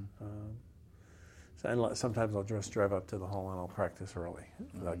 And sometimes I'll just drive up to the hall and I'll practice early.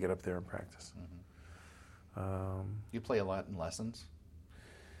 I'll get up there and practice. You play a lot in lessons?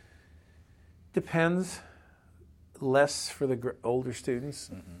 Depends. Less for the older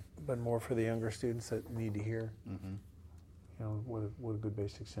students, but more for the younger students that need to hear. You know what a good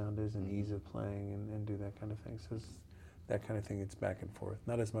basic sound is, and ease of playing, and do that kind of thing. So that kind of thing, it's back and forth.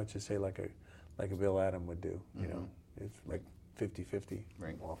 Not as much as say like a Bill Adam would do. You know, it's like 50-50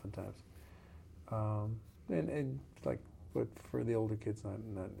 oftentimes. And like, but for the older kids,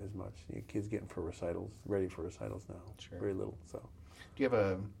 not as much. Kids getting ready for recitals now. Sure. Very little. So, do you have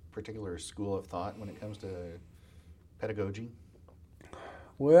a particular school of thought when it comes to pedagogy?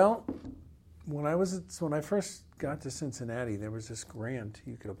 Well, when I first got to Cincinnati, there was this grant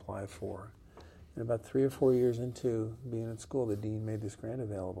you could apply for. And about 3 or 4 years into being at school, the dean made this grant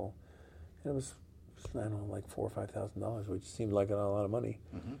available. And it was, I don't know, like $4,000 or $5,000, which seemed like a lot of money,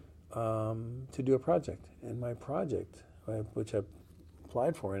 to do a project. And my project, which I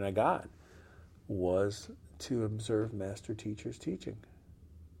applied for and I got, was to observe master teachers teaching.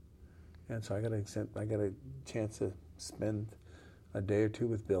 And so I got a chance to spend a day or two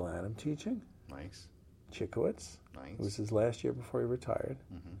with Bill Adam teaching. Nice. Chickowitz. Nice. It was his last year before he retired.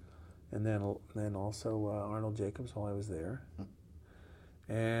 And then also Arnold Jacobs while I was there.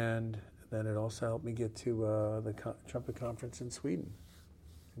 And then it also helped me get to the trumpet conference in Sweden,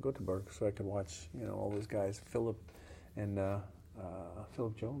 in Gothenburg, so I could watch all those guys. Philip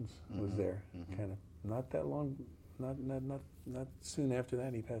Jones was there. Kind of not that long, not soon after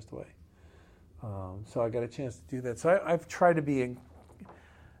that he passed away. So I got a chance to do that. So I've tried to be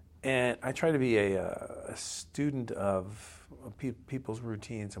a student of people's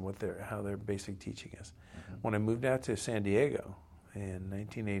routines and how their basic teaching is. When I moved out to San Diego in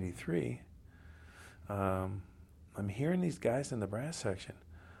 1983, I'm hearing these guys in the brass section,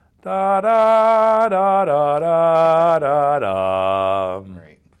 da da da da da da da.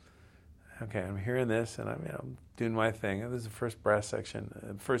 Right. Okay, I'm hearing this, and I'm doing my thing. This is the first brass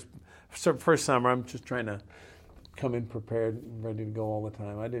section. First summer, I'm just trying to come in prepared, ready to go all the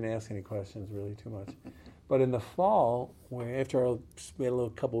time. I didn't ask any questions really too much. But in the fall, we had a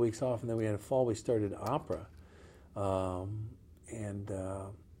couple weeks off, and then we had a fall. We started opera, and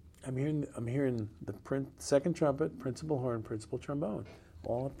I'm hearing the second trumpet, principal horn, principal trombone,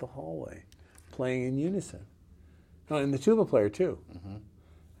 all up the hallway, playing in unison. Oh, and the tuba player too.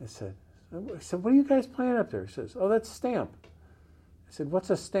 I said, "What are you guys playing up there?" He says, "Oh, that's stamp." I said, "What's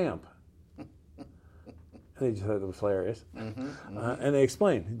a stamp?" They just thought it was hilarious. And they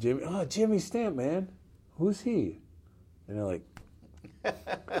explained, Jimmy Stamp, man. Who's he? And they're like,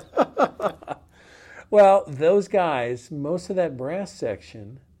 Well, those guys, most of that brass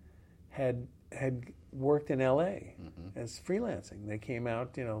section had worked in L.A. As freelancing. They came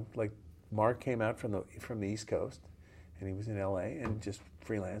out, like Mark came out from the East Coast, and he was in L.A. and just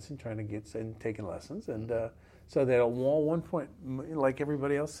freelancing, trying to get and taking lessons. And so they at one point, like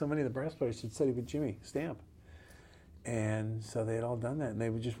everybody else, so many of the brass players had studied with Jimmy Stamp. And so they had all done that, and they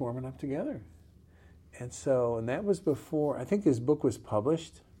were just warming up together. And that was before, I think his book was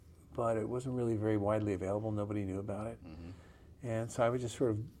published, but it wasn't really very widely available. Nobody knew about it. And so I would just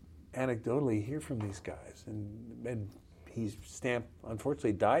sort of anecdotally hear from these guys. And Stamp,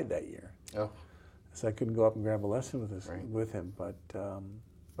 unfortunately, died that year. Oh. So I couldn't go up and grab a lesson with him.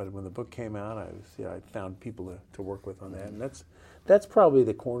 But when the book came out, I found people to work with on that. And that's probably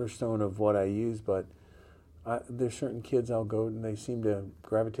the cornerstone of what I use. But there's certain kids I'll go, and they seem to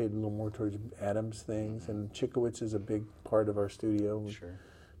gravitate a little more towards Adams things. And Chikowitz is a big part of our studio. Sure.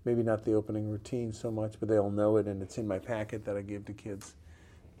 Maybe not the opening routine so much, but they all know it, and it's in my packet that I give to kids.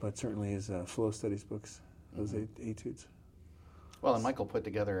 But certainly his flow studies books, those etudes. Well, and Michael put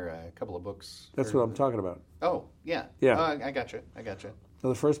together a couple of books. That's what I'm talking about. Oh, yeah. Yeah. I got you. So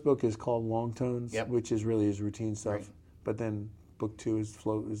the first book is called Long Tones, which is really his routine stuff. Right. But then book 2 is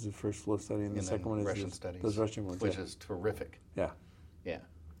the first flow study, and the second one is Russian studies, those Russian ones, which is terrific. Yeah. Yeah.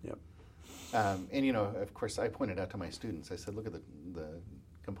 Yep. And of course, I pointed out to my students. I said, look at the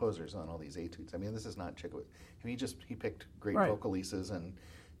composers on all these etudes. I mean, this is not Chikowitz. I mean, he picked great vocalises and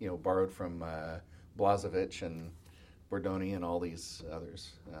borrowed from Blazevich and Bordoni and all these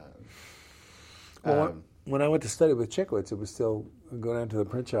others. Well, when I went to study with Chikowitz, it was still go down to the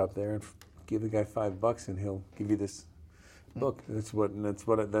print shop there and give the guy $5 and he'll give you this book. That's what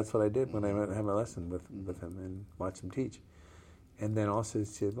I did when I had my lesson with him and watched him teach. And then also he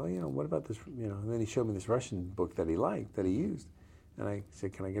said, well, what about this? And then he showed me this Russian book that he liked, that he used. And I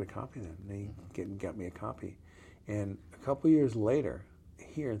said, can I get a copy of that? And he got me a copy. And a couple years later,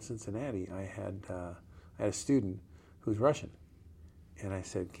 here in Cincinnati, I had a student who's Russian. And I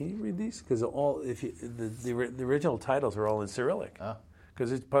said, can you read these? Because the original titles are all in Cyrillic.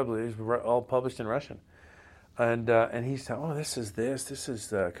 Because it's all published in Russian. And he said, oh, this is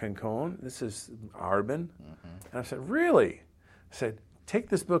Concone, this is Arbin. And I said, really? I said, take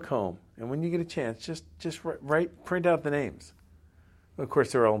this book home, and when you get a chance, just print out the names. Of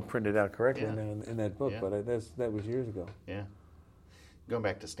course, they're all printed out correctly in that book, but that was years ago. Yeah. Going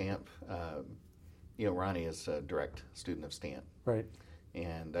back to Stamp, Ronnie is a direct student of Stamp. Right.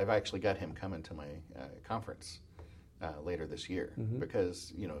 And I've actually got him coming to my conference later this year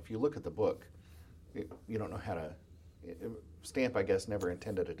because, if you look at the book, you don't know how to... Stamp, I guess, never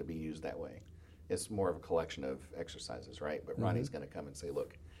intended it to be used that way. It's more of a collection of exercises, right? But Ronnie's going to come and say,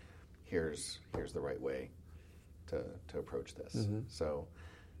 look, here's the right way to approach this. So,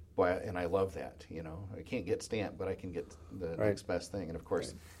 boy, and I love that, I can't get Stamp, but I can get the next best thing. And of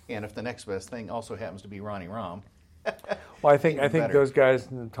course, and if the next best thing also happens to be Ronnie Rom. Well, I think those guys,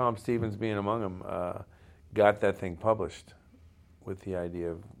 and Tom Stevens being among them, got that thing published with the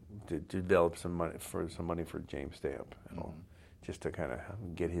idea of to develop some money for James Stamp, just to kind of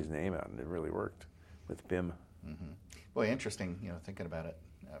get his name out, and it really worked with BIM. Boy, interesting, thinking about it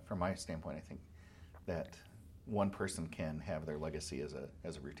from my standpoint. I think that one person can have their legacy as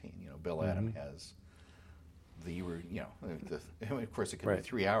a routine. Bill Adam has of course it could be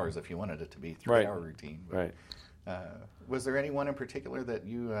 3 hours if you wanted it to be 3-hour routine. But, was there anyone in particular that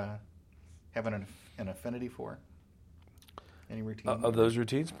you have an affinity for? Any routine? Of those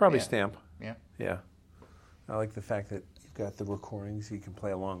routines? Probably Stamp. Yeah. I like the fact that you've got the recordings you can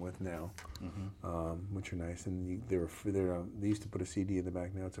play along with now, which are nice. And they used to put a CD in the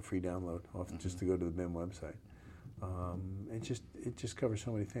back. Now it's a free download, just to go to the BIM website. It just covers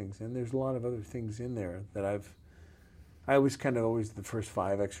so many things. And there's a lot of other things in there that I was always the first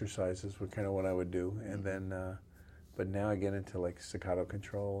 5 exercises were kind of what I would do. And then, but now I get into like staccato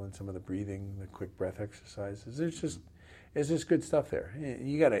control and some of the breathing, the quick breath exercises. It's just good stuff there.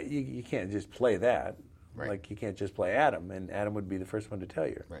 You can't just play that. Right. Like you can't just play Adam, and Adam would be the first one to tell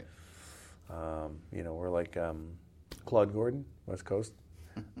you. Right. We're like Claude Gordon, West Coast,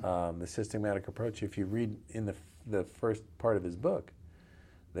 the systematic approach. If you read in the first part of his book,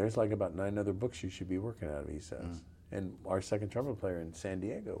 there's like about 9 other books you should be working out of, he says. And our second trumpet player in San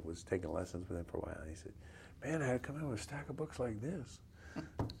Diego was taking lessons with him for a while. He said, man, I had to come in with a stack of books like this.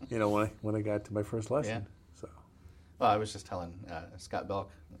 When I got to my first lesson. So. Well, I was just telling Scott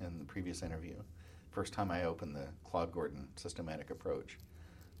Belk in the previous interview, first time I opened the Claude Gordon systematic approach,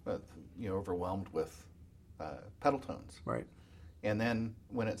 but overwhelmed with pedal tones. Right. And then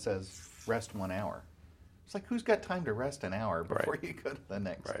when it says rest 1 hour, It's like, who's got time to rest an hour before you go to the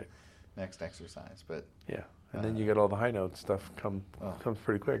next exercise? But yeah, and then you get all the high note stuff comes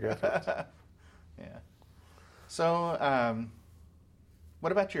pretty quick afterwards. Yeah. So,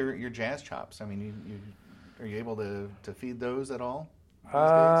 what about your jazz chops? I mean, are you able to feed those at all these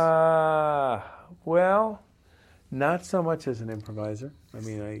days? Well, not so much as an improviser. I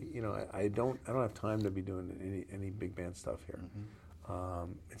mean, I don't have time to be doing any big band stuff here. Mm-hmm.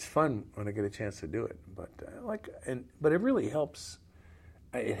 It's fun when I get a chance to do it, but but it really helps.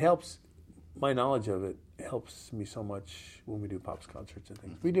 It helps. My knowledge of it helps me so much when we do pops concerts and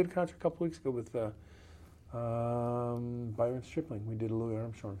things. Mm-hmm. We did a concert a couple weeks ago with Byron Stripling. We did a Louis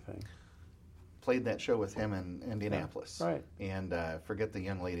Armstrong thing. Played that show with him in Indianapolis. Yeah, right. And forget the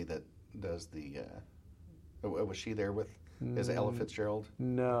young lady that does the. Was she there with? Is it Ella Fitzgerald?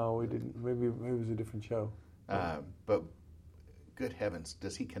 No, we didn't. Maybe it was a different show. But good heavens,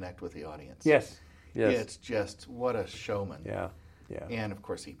 does he connect with the audience? Yes. It's just what a showman. Yeah. And of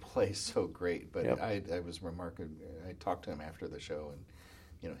course he plays so great. But yep. I was remarkable. I talked to him after the show,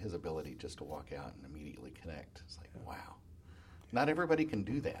 and his ability just to walk out and immediately connect. It's like wow. Not everybody can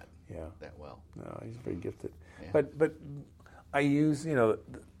do that. Yeah. That well. No, he's very gifted. Yeah. But I use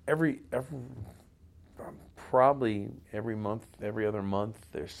probably every month, every other month,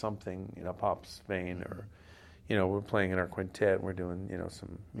 there's something in a pop's vein, or we're playing in our quintet. We're doing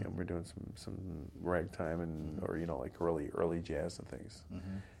we're doing some ragtime and or like early jazz and things.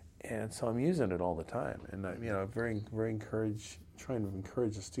 Mm-hmm. And so I'm using it all the time, and I'm very trying to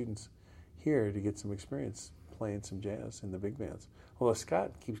encourage the students here to get some experience playing some jazz in the big bands. Although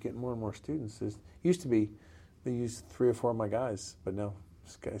Scott keeps getting more and more students. Used to be they used 3 or 4 of my guys, but no,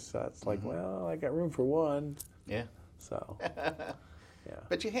 Scott's like, well, I got room for one. Yeah. So. Yeah.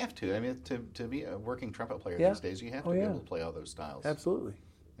 But you have to. I mean, to be a working trumpet player these days, you have to be able to play all those styles. Absolutely.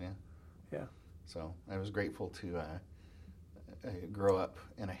 Yeah. So I was grateful to grow up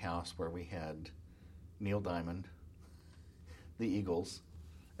in a house where we had Neil Diamond, the Eagles.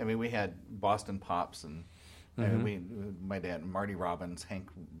 I mean, we had Boston Pops, and I mean, my dad, Marty Robbins, Hank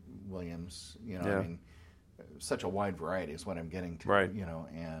Williams. I mean, such a wide variety is what I'm getting to. Right.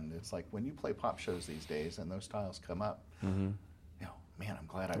 And it's like when you play pop shows these days, and those styles come up. Mm-hmm. Man, I'm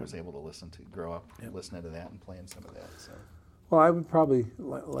glad I was able to grow up listening to that and playing some of that. So, well, I would probably,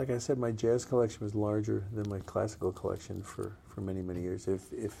 like I said, my jazz collection was larger than my classical collection for many, many years.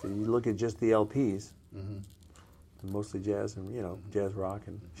 If you look at just the LPs, mostly jazz and jazz rock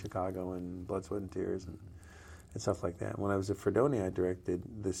and Chicago and Blood, Sweat and Tears and stuff like that. When I was at Fredonia, I directed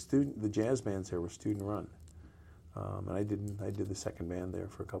the jazz bands there were student run, and I did the second band there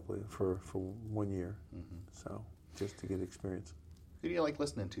for 1 year, so just to get experience. Who do you like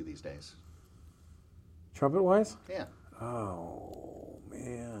listening to these days? Trumpet-wise? Yeah. Oh,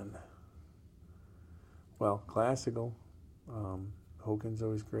 man. Well, classical. Hogan's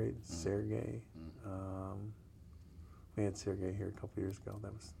always great. Sergei. We had Sergei here a couple years ago.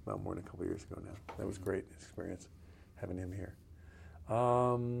 That was about more than a couple years ago now. That was great experience having him here.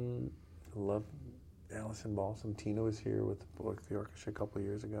 Love Allison Balsam. Tina was here with the orchestra a couple of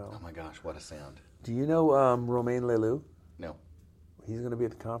years ago. Oh my gosh, what a sound. Do you know Romain Leloup? No. He's going to be at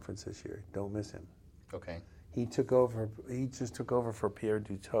the conference this year. Don't miss him. Okay. He took over. He just took over for Pierre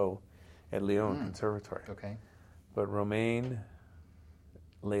Duteau at Lyon Conservatory. Okay. But Romain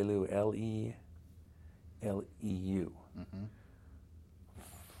Leloup, Leeleu,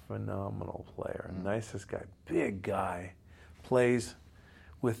 phenomenal player, nicest guy, big guy, plays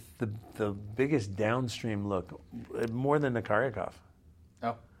with the biggest downstream look, more than Nakaryakov.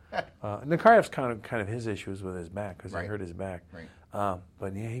 Oh. Nakaryev's kind of his issues with his back because he hurt his back. Right.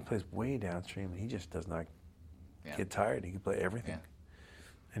 But he plays way downstream, and he just does not get tired. He can play everything,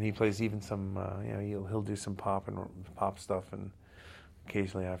 and he plays even some. He'll do some pop stuff, and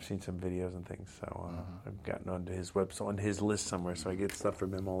occasionally I've seen some videos and things. So I've gotten onto his website, on his list somewhere, so I get stuff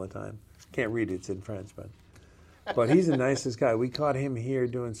from him all the time. Can't read it; it's in French, but he's the nicest guy. We caught him here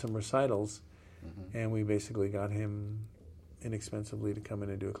doing some recitals, and we basically got him inexpensively to come in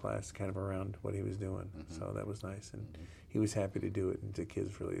and do a class kind of around what he was doing. So that was nice, and he was happy to do it, and the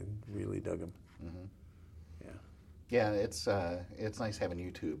kids really dug him. Yeah, it's nice having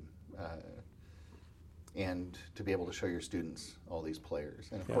YouTube and to be able to show your students all these players,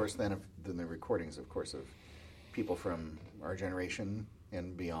 and of course then the recordings, of course, of people from our generation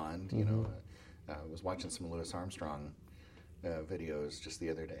and beyond. I was watching some Louis Armstrong videos just the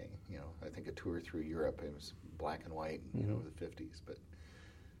other day. I think a tour through Europe. It was black and white, the 50s. But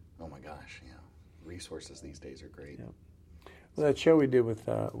oh my gosh, resources these days are great. Yeah. Well, that show we did with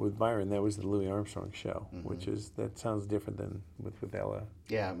Byron, that was the Louis Armstrong show, that sounds different than with Ella.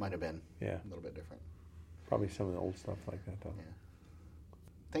 Yeah, it might have been. Yeah, a little bit different. Probably some of the old stuff like that, though. Yeah.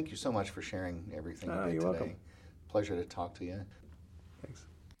 Thank you so much for sharing everything you did you're today. welcome. Pleasure to talk to you. Thanks.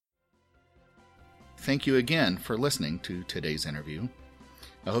 Thank you again for listening to today's interview.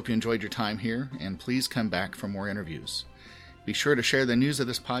 I hope you enjoyed your time here, and please come back for more interviews. Be sure to share the news of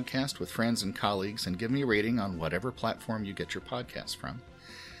this podcast with friends and colleagues and give me a rating on whatever platform you get your podcasts from.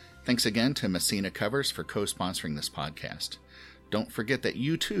 Thanks again to Messina Covers for co-sponsoring this podcast. Don't forget that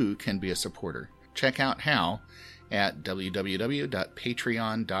you too can be a supporter. Check out how at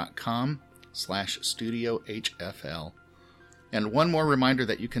www.patreon.com/studiohfl. And one more reminder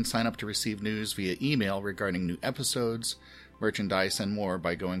that you can sign up to receive news via email regarding new episodes, merchandise, and more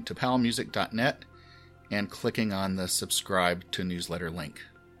by going to palmusic.net and clicking on the subscribe to newsletter link.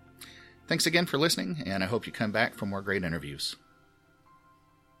 Thanks again for listening, and I hope you come back for more great interviews.